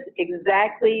delivers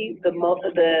exactly the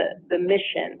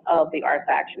mission of the Arts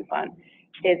Action Fund.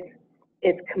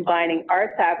 It's combining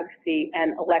arts advocacy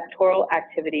and electoral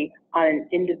activity on an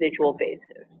individual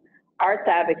basis. Arts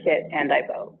Advocate and I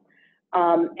vote.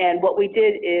 And what we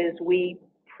did is we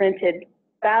printed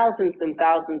thousands and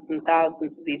thousands and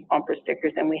thousands of these bumper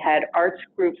stickers, and we had arts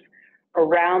groups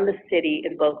around the city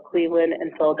in both Cleveland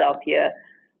and Philadelphia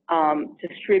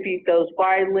distribute those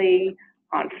widely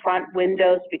on front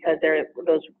windows, because they're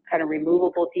those kind of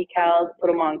removable decals, put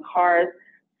them on cars,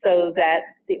 so that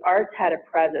the arts had a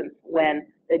presence when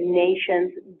the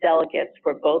nation's delegates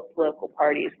for both political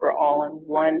parties were all in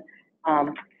one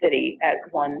city at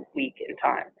 1 week in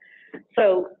time.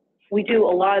 So we do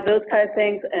a lot of those kind of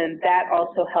things, and that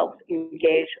also helps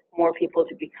engage more people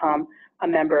to become a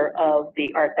member of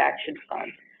the Arts Action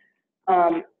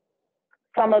Fund.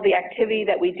 Some of the activity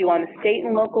that we do on the state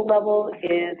and local level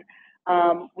is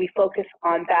we focus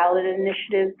on ballot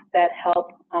initiatives that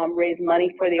help raise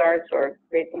money for the arts or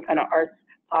create some kind of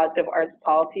positive arts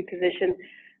policy position.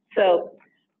 So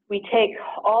we take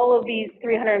all of these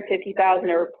 350,000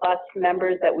 or plus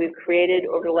members that we've created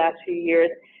over the last few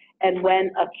years, and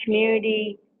when a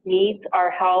community needs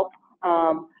our help,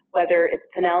 whether it's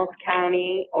Pinellas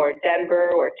County or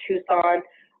Denver or Tucson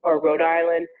or Rhode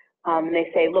Island,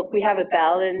 they say, look, we have a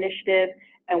ballot initiative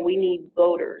and we need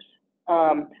voters.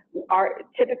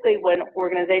 Typically when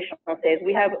organizational says,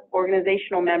 we have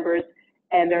organizational members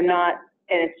and they're not,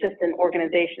 and it's just an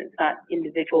organization, it's not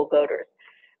individual voters.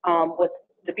 What's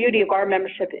the beauty of our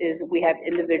membership is we have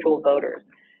individual voters.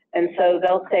 And so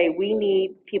they'll say, we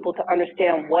need people to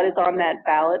understand what is on that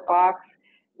ballot box,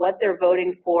 what they're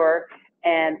voting for,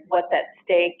 and what's at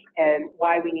stake, and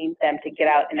why we need them to get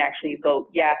out and actually vote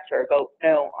yes or vote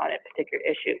no on a particular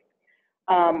issue.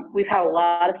 We've had a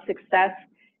lot of success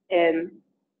in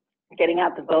getting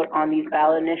out the vote on these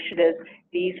ballot initiatives.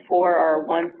 These 4 are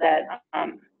ones that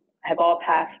have all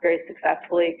passed very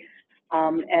successfully,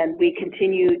 and we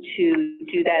continue to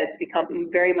do that. It's become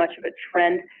very much of a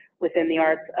trend within the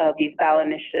arts of these ballot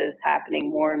initiatives happening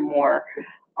more and more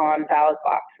on ballot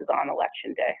boxes on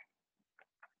election day.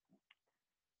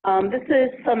 This is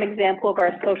some example of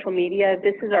our social media.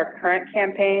 This is our current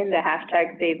campaign, the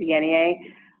hashtag Save the NEA.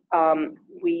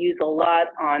 We use a lot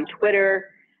on Twitter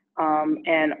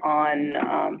and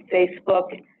on Facebook,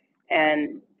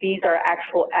 and these are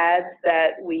actual ads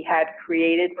that we had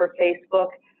created for Facebook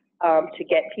to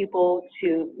get people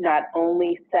to not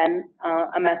only send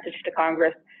a message to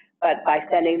Congress, but by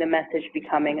sending the message,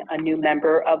 becoming a new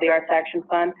member of the Arts Action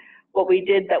Fund. What we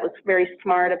did that was very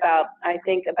smart about, I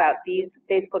think, about these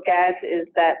Facebook ads is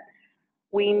that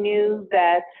we knew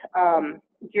that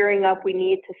gearing up, we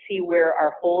needed to see where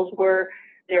our holes were.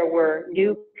 There were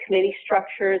new committee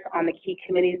structures on the key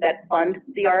committees that fund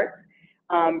the arts,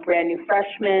 brand new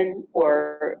freshmen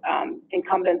or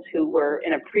incumbents who were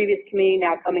in a previous committee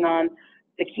now coming on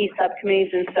the key subcommittees.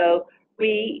 And so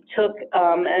we took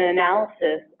an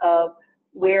analysis of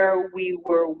where we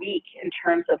were weak in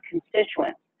terms of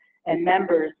constituents and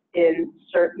members in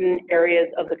certain areas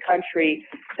of the country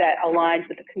that aligned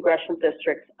with the congressional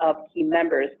districts of key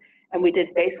members. And we did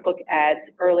Facebook ads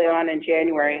early on in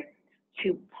January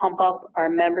to pump up our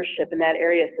membership in that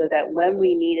area so that when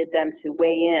we needed them to weigh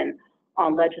in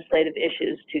on legislative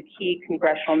issues to key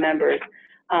congressional members,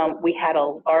 we had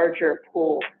a larger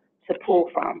pool to pull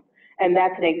from. And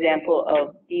that's an example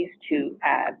of these 2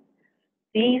 ads.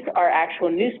 These are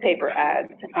actual newspaper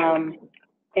ads.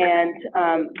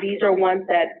 These are ones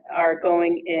that are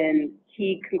going in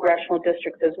key congressional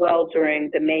districts as well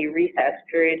during the May recess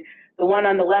period. The one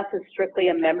on the left is strictly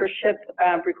a membership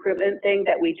recruitment thing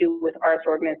that we do with arts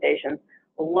organizations.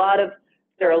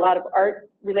 There are a lot of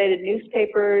art-related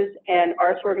newspapers and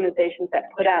arts organizations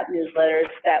that put out newsletters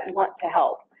that want to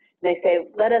help. And they say,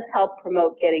 let us help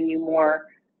promote getting you more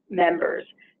members.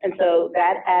 And so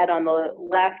that ad on the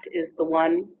left is the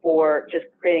one for just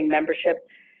creating membership.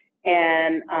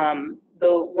 And the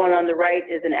one on the right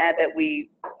is an ad that we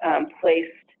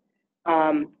placed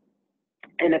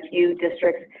in a few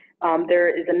districts. There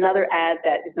is another ad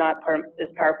that is not part of this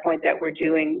PowerPoint that we're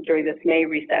doing during this May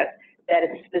recess that is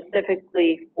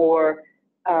specifically for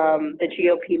the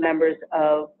GOP members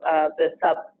of the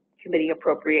subcommittee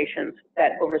appropriations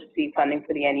that oversee funding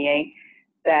for the NEA,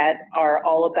 that are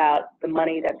all about the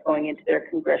money that's going into their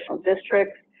congressional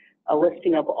districts, a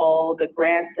listing of all the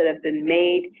grants that have been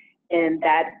made in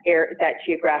that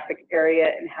geographic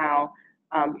area, and how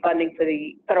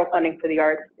federal funding for the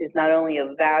arts is not only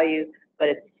of value, but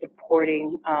it's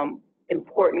supporting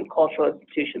important cultural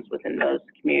institutions within those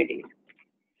communities.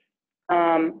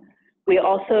 We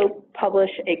also publish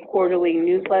a quarterly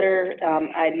newsletter.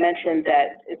 I mentioned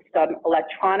that it's done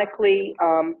electronically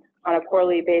on a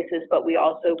quarterly basis, but we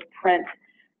also print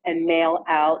and mail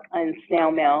out in snail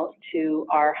mail to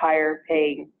our higher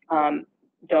paying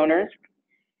donors.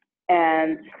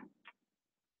 And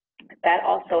that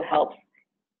also helps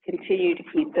continue to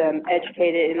keep them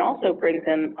educated, and also brings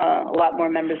them a lot more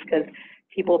members because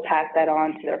people pass that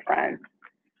on to their friends.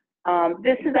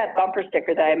 This is that bumper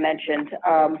sticker that I mentioned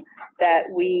that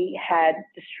we had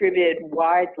distributed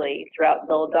widely throughout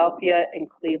Philadelphia and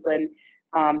Cleveland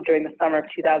during the summer of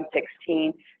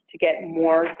 2016 to get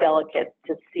more delegates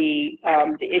to see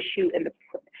the issue. And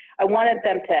I wanted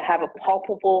them to have a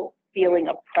palpable feeling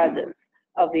of presence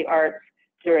of the arts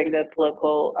during the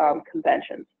political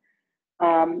conventions.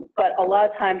 But a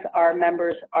lot of times our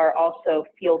members are also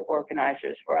field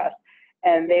organizers for us,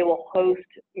 and they will host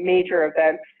major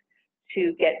events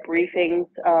to get briefings.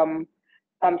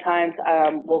 Sometimes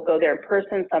we'll go there in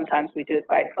person, sometimes we do it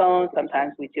by phone,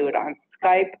 sometimes we do it on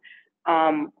Skype,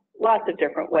 lots of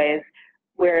different ways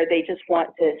where they just want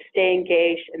to stay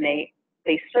engaged, and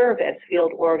they serve as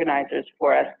field organizers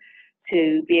for us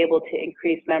to be able to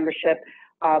increase membership.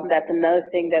 That's another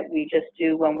thing that we just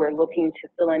do when we're looking to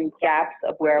fill in gaps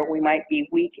of where we might be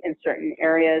weak in certain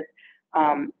areas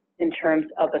in terms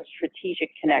of a strategic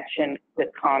connection with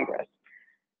Congress.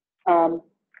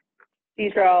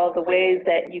 These are all the ways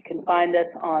that you can find us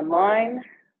online,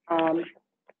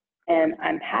 and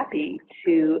I'm happy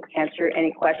to answer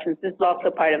any questions. This is also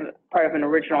part of an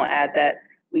original ad that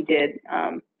we did,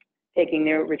 taking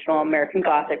the original American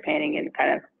Gothic painting and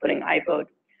kind of putting iPod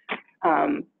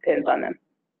pins on them.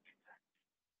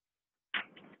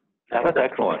 That was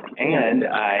excellent. And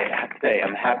I have to say,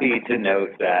 I'm happy to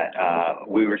note that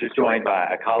we were just joined by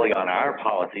a colleague on our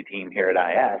policy team here at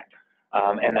IS,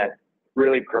 and that's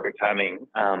really perfect timing.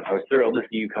 I was thrilled to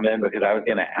see you come in because I was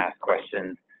going to ask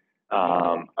questions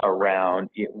around,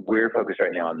 we're focused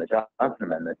right now on the Johnson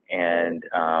Amendment, and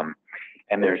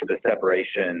there's the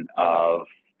separation of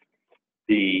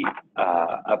the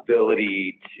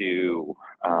ability to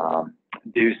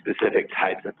do specific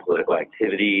types of political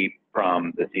activity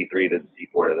from the C3 to the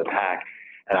C4 to the PAC.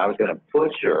 And I was going to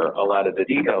butcher a lot of the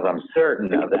details, I'm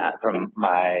certain of that, from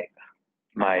my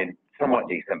somewhat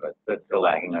decent but still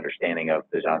lacking understanding of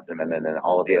the Johnson Amendment and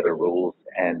all of the other rules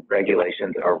and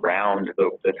regulations around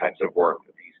the types of work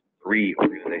that these three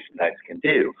organization types can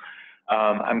do.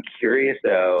 I'm curious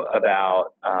though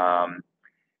about,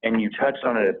 and you touched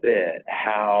on it a bit,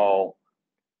 how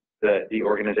the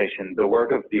organization, the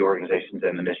work of the organizations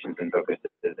and the missions and focuses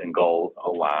and goals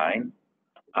align,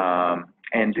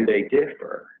 and do they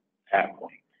differ at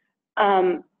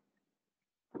point?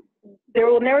 There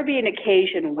will never be an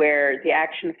occasion where the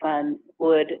Action Fund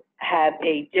would have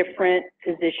a different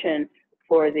position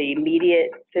for the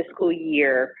immediate fiscal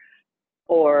year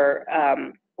or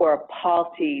a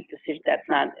policy decision that's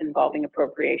not involving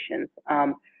appropriations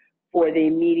for the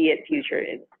immediate future.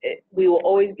 We will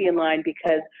always be in line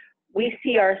because we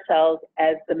see ourselves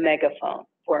as the megaphone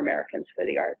for Americans for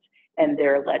the Arts and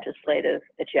their legislative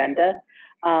agenda.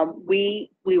 We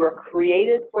were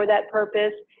created for that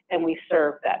purpose, and we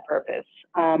serve that purpose.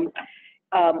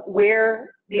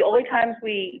 Where the only times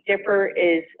we differ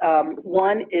is,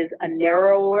 one is a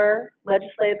narrower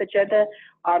legislative agenda.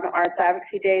 On Arts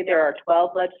Advocacy Day, there are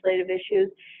 12 legislative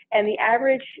issues, and the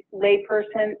average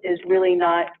layperson is really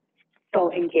not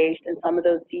so engaged in some of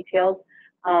those details.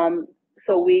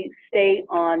 So we stay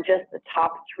on just the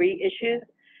top 3 issues,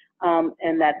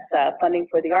 and that's funding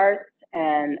for the arts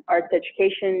and arts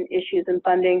education issues and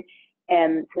funding,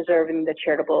 and preserving the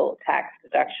charitable tax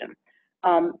deduction.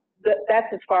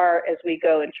 That's as far as we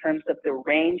go in terms of the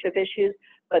range of issues,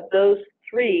 but those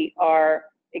 3 are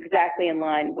exactly in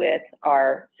line with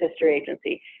our sister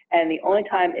agency. And the only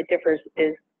time it differs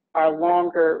is our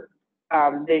longer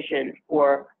vision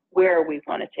for where we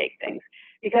want to take things.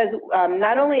 Because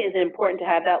not only is it important to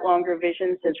have that longer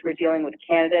vision, since we're dealing with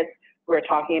candidates who are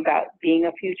talking about being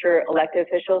a future elected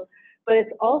official, but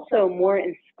it's also more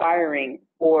inspiring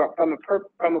from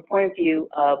a point of view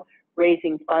of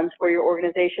raising funds for your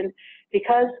organization,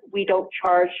 because we don't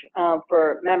charge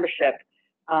for membership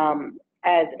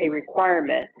as a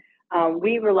requirement.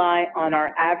 We rely on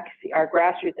our advocacy, our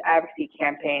grassroots advocacy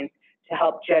campaigns to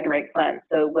help generate funds.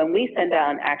 So when we send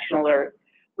out an action alert,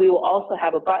 we will also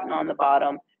have a button on the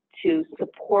bottom to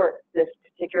support this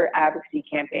particular advocacy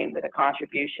campaign with a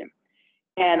contribution.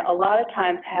 And a lot of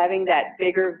times having that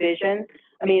bigger vision,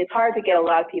 I mean, it's hard to get a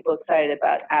lot of people excited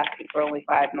about asking for only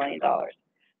 $5 million.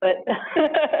 But,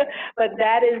 but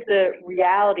that is the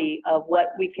reality of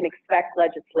what we can expect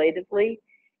legislatively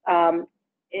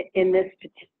in this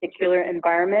particular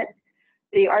environment.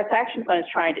 The Arts Action Fund is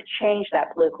trying to change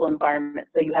that political environment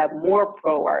so you have more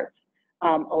pro-arts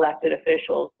elected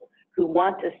officials who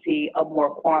want to see a more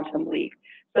quantum leap.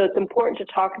 So it's important to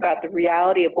talk about the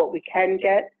reality of what we can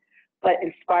get, but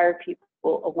inspire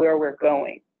people of where we're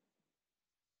going.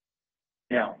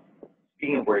 Now,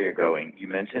 speaking of where you're going, you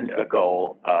mentioned a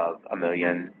goal of 1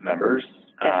 million members,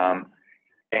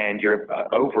 and you're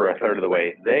over a third of the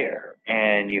way there,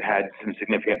 and you had some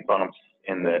significant bumps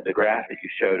in the graph that you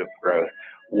showed of growth.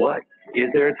 Is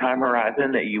there a time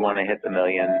horizon that you want to hit the 1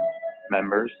 million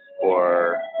members,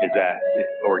 or is that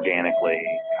organically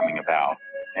coming about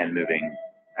and moving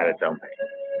at its own pace?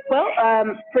 Well,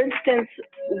 for instance,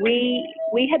 we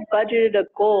had budgeted a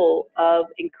goal of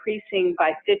increasing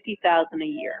by 50,000 a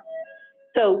year.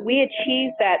 So we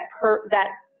achieved that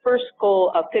first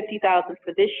goal of 50,000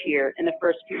 for this year in the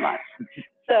first few months.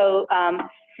 So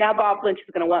now Bob Lynch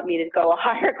is going to want me to go a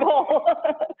higher goal,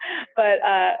 but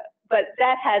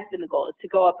that has been the goal, is to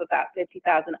go up about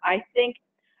 50,000. I think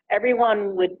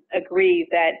everyone would agree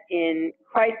that in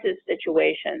crisis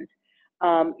situations,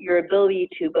 your ability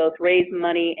to both raise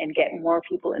money and get more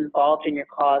people involved in your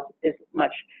cause is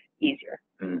much easier.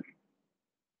 Mm.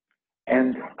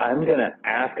 And I'm going to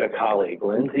ask a colleague,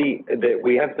 Lindsay, that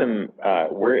we have some,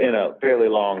 we're in a fairly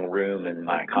long room and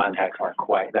my contacts aren't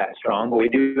quite that strong, but we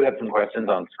do have some questions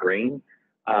on screen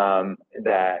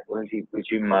that, Lindsay, would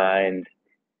you mind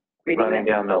running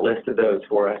down the list of those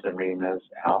for us and reading those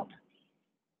out?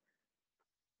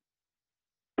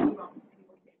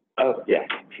 Oh, yeah,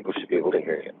 people should be able to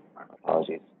hear you.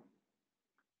 Apologies.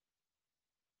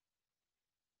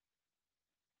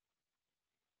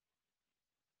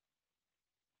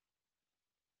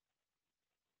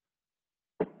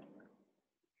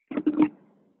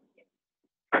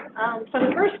 So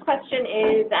the first question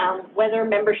is whether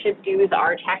membership dues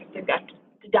are tax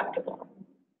deductible.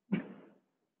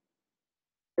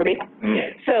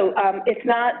 So it's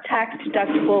not tax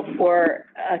deductible for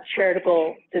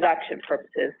charitable deduction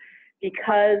purposes,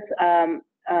 because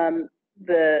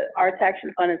the Arts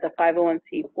Action Fund is a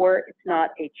 501c4. It's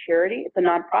not a charity. It's a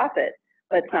nonprofit,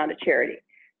 but it's not a charity.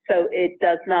 So it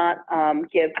does not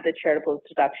give the charitable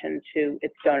deduction to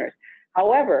its donors.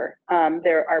 However,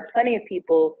 there are plenty of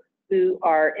people who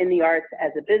are in the arts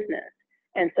as a business,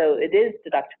 and so it is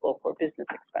deductible for business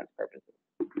expense purposes.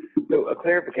 So a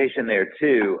clarification there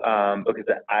too, because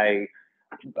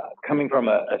coming from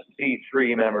a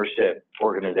C3 membership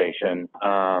organization,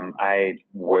 I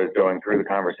was going through the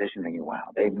conversation thinking, wow,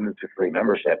 they've moved to free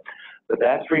membership, but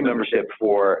that's free membership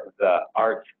for the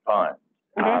Arts Fund,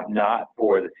 not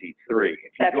for the C3. If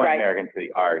you join Americans for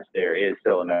the Arts, there is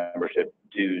still a membership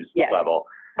dues level.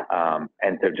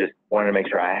 And so just wanted to make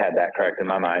sure I had that correct in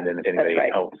my mind, and if anybody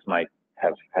else might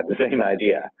have had the same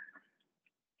idea.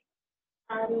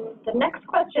 The next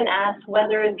question asks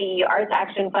whether the Arts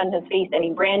Action Fund has faced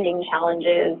any branding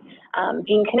challenges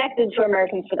being connected to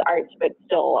Americans for the Arts, but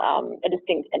still a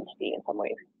distinct entity in some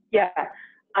ways. Yeah,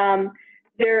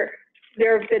 there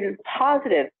have been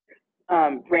positive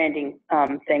branding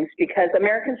things, because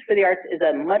Americans for the Arts is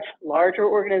a much larger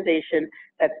organization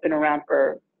that's been around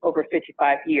for over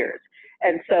 55 years.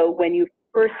 And so when you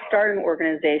first start an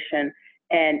organization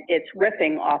and it's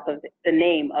riffing off of the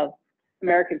name of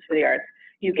Americans for the Arts,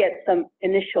 you get some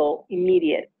initial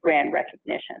immediate brand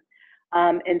recognition.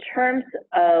 In terms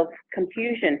of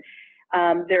confusion,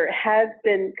 there has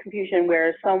been confusion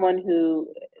where someone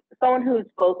who's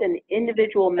both an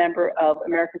individual member of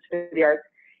Americans for the Arts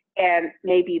and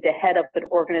maybe the head of an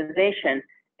organization,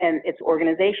 and its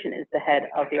organization is the head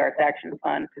of the Arts Action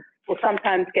Fund, will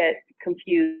sometimes get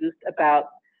confused about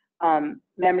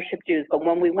membership dues. But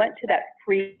when we went to that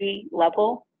free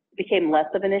level, it became less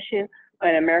of an issue.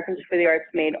 When Americans for the Arts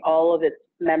made all of its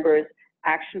members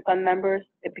Action Fund members,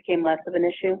 it became less of an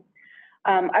issue.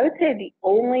 I would say the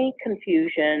only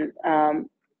confusion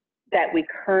that we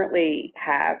currently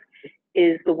have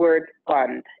is the word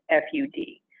fund,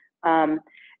 F-U-D.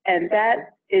 And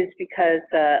that is because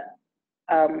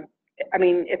I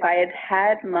mean, if I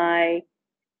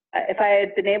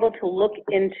had been able to look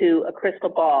into a crystal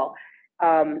ball,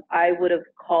 I would have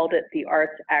called it the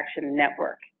Arts Action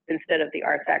Network instead of the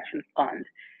Arts Action Fund,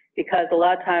 because a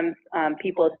lot of times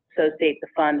people associate the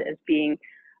fund as being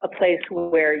a place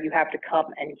where you have to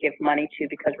come and give money to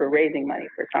because we're raising money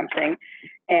for something.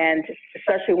 And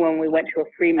especially when we went to a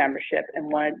free membership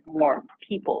and wanted more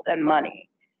people than money,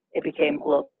 it became a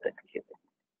little bit confusing.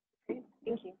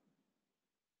 Thank you.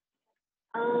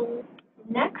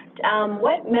 Next,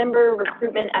 what member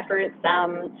recruitment efforts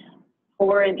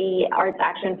for the Arts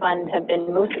Action Fund have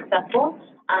been most successful?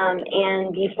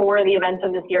 And before the events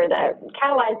of this year that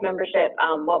catalyzed membership,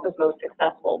 what was most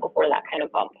successful before that kind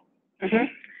of bump?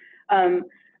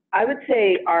 I would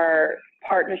say our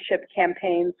partnership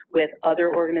campaigns with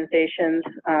other organizations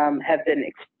have been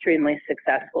extremely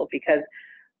successful, because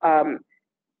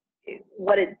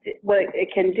what it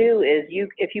can do is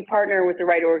if you partner with the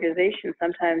right organization,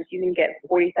 sometimes you can get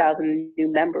 40,000 new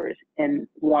members in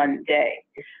one day.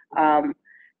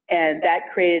 And that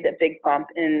created a big bump,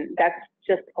 and that's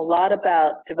just a lot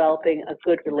about developing a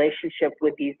good relationship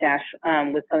with these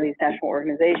with some of these national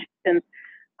organizations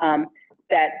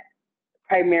that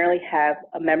primarily have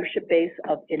a membership base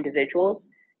of individuals,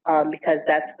 because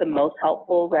that's the most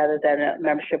helpful, rather than a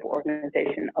membership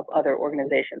organization of other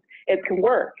organizations. It can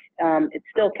work. It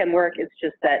still can work. It's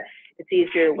just that it's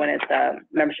easier when it's a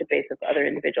membership base of other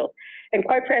individuals. And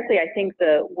quite frankly, I think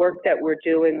the work that we're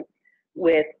doing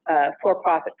with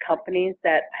for-profit companies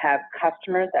that have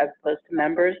customers as opposed to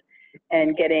members,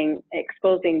 and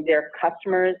exposing their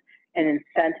customers and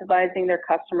incentivizing their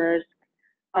customers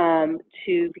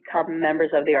to become members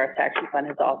of the Arts Action Fund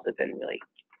has also been really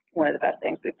one of the best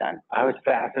things we've done. I was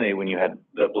fascinated when you had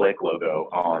the Blick logo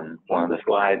on one of the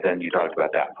slides and you talked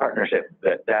about that partnership.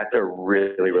 That's a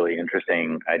really, really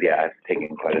interesting idea. I've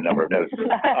taken quite a number of notes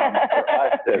for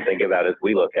us to think about as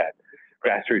we look at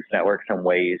grassroots networks and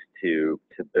ways to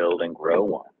build and grow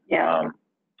one. Yeah.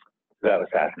 So that was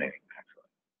fascinating.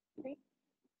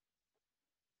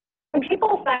 When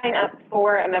people sign up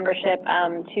for a membership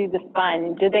to the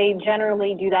fund, do they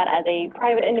generally do that as a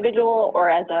private individual or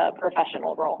as a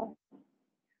professional role?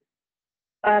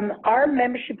 Our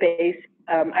membership base,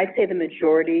 I'd say the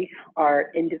majority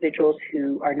are individuals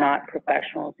who are not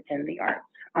professionals in the arts,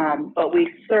 but we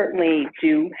certainly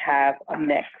do have a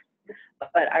mix.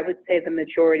 But I would say the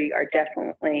majority are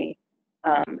definitely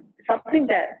something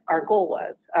that our goal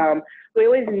was. We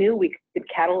always knew we could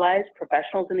catalyze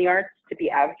professionals in the arts to be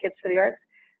advocates for the arts.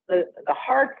 The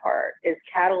hard part is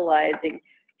catalyzing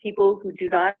people who do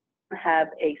not have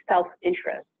a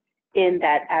self-interest in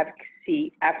that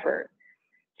advocacy effort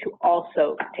to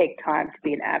also take time to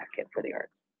be an advocate for the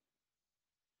arts.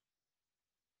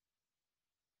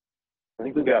 I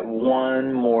think we've got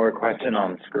one more question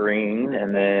on screen,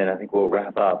 and then I think we'll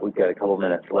wrap up. We've got a couple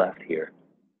minutes left here.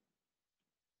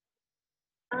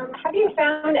 Have you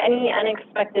found any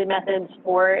unexpected methods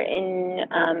for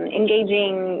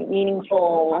engaging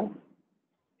meaningful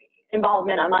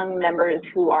involvement among members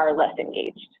who are less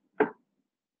engaged?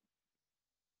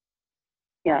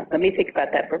 Yeah, let me think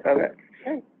about that for a moment.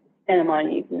 Sure. And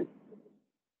Amani, you can.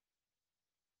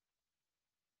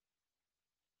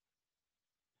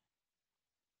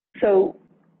 So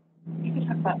you can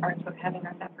talk about arts with having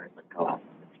our members go out in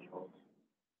the field.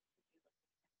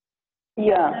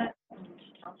 Yeah.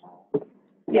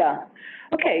 Yeah.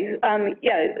 Okay.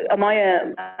 Yeah.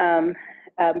 Amaya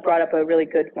brought up a really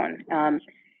good one.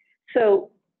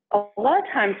 So a lot of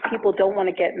times people don't want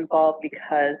to get involved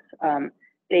because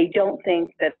they don't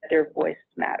think that their voice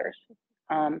matters.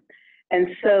 And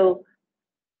so,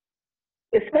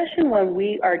 especially when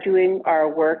we are doing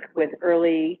our work with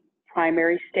early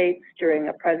primary states during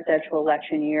a presidential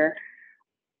election year,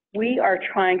 we are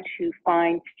trying to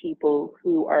find people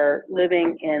who are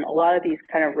living in a lot of these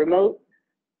kind of remote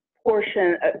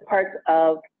parts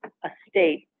of a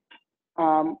state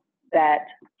that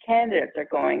candidates are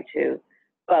going to,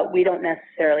 but we don't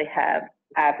necessarily have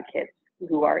advocates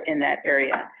who are in that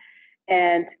area.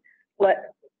 And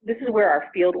this is where our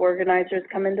field organizers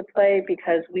come into play,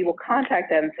 because we will contact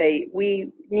them and say,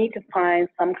 we need to find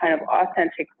some kind of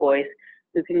authentic voice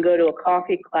who can go to a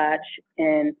coffee klatch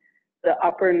in the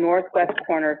upper northwest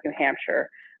corner of New Hampshire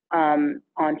on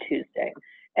Tuesday.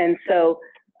 And so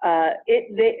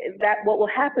what will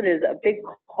happen is a big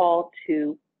call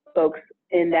to folks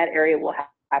in that area will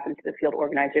happen to the field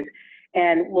organizers,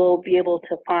 and we'll be able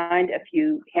to find a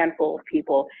handful of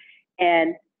people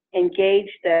and engage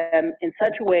them in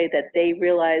such a way that they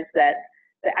realize that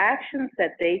the actions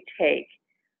that they take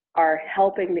are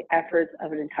helping the efforts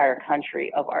of an entire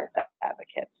country of arts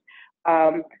advocates.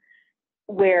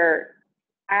 where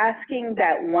asking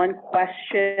that one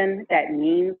question that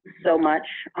means so much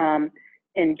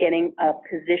in getting a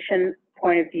position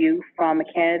point of view from a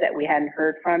candidate that we hadn't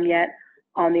heard from yet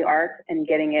on the arts and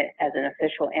getting it as an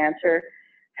official answer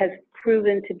has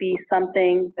proven to be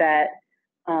something that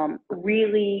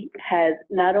really has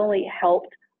not only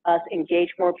helped us engage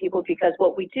more people, because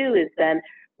what we do is then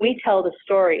we tell the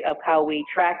story of how we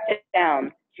tracked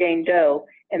down Jane Doe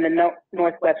in the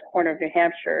northwest corner of New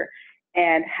Hampshire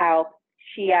and how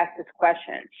she asked this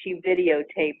question. She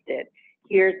videotaped it.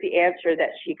 Here's the answer that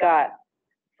she got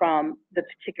from the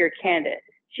particular candidate.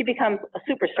 She becomes a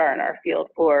superstar in our field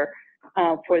for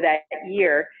that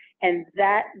year, and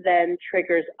that then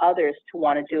triggers others to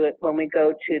want to do it when we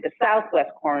go to the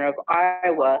southwest corner of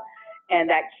Iowa, and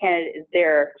that candidate is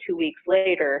there 2 weeks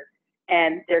later,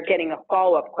 and they're getting a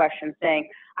follow-up question saying,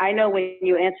 I know when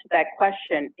you answered that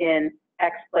question in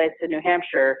X place in New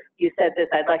Hampshire, you said this,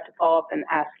 I'd like to follow up and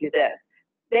ask you this.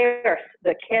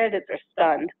 The candidates are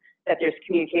stunned that there's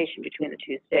communication between the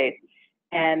two states,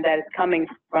 and that it's coming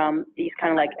from these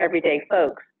kind of like everyday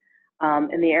folks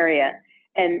in the area.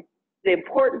 And the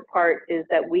important part is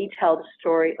that we tell the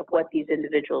story of what these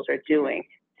individuals are doing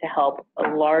to help a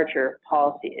larger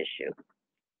policy issue.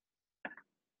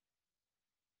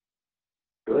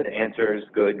 Good answers,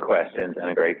 good questions, and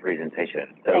a great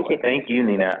presentation. So thank you,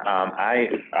 Nina.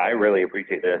 I really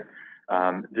appreciate this.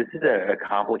 This is a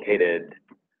complicated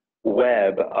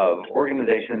web of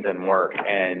organizations and work,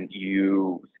 and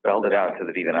you spelled it out so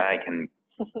that even I can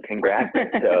grasp it.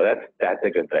 So that's a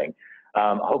good thing.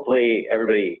 Hopefully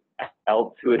everybody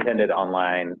else who attended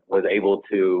online was able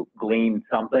to glean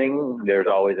something. There's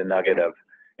always a nugget of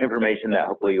information that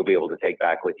hopefully you'll be able to take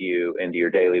back with you into your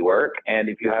daily work. And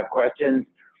if you have questions,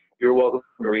 you're welcome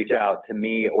to reach out to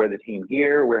me or the team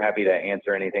here. We're happy to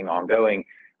answer anything ongoing.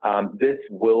 This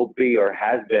will be or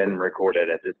has been recorded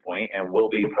at this point and will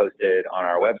be posted on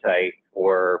our website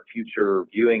for future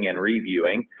viewing and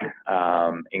reviewing.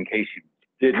 In case you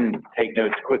didn't take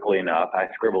notes quickly enough, I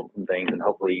scribbled some things and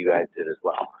hopefully you guys did as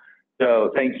well.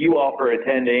 So thank you all for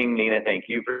attending. Nina, thank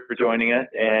you for joining us,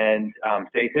 and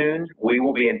stay tuned. We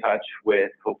will be in touch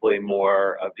with hopefully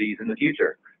more of these in the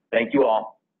future. Thank you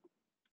all.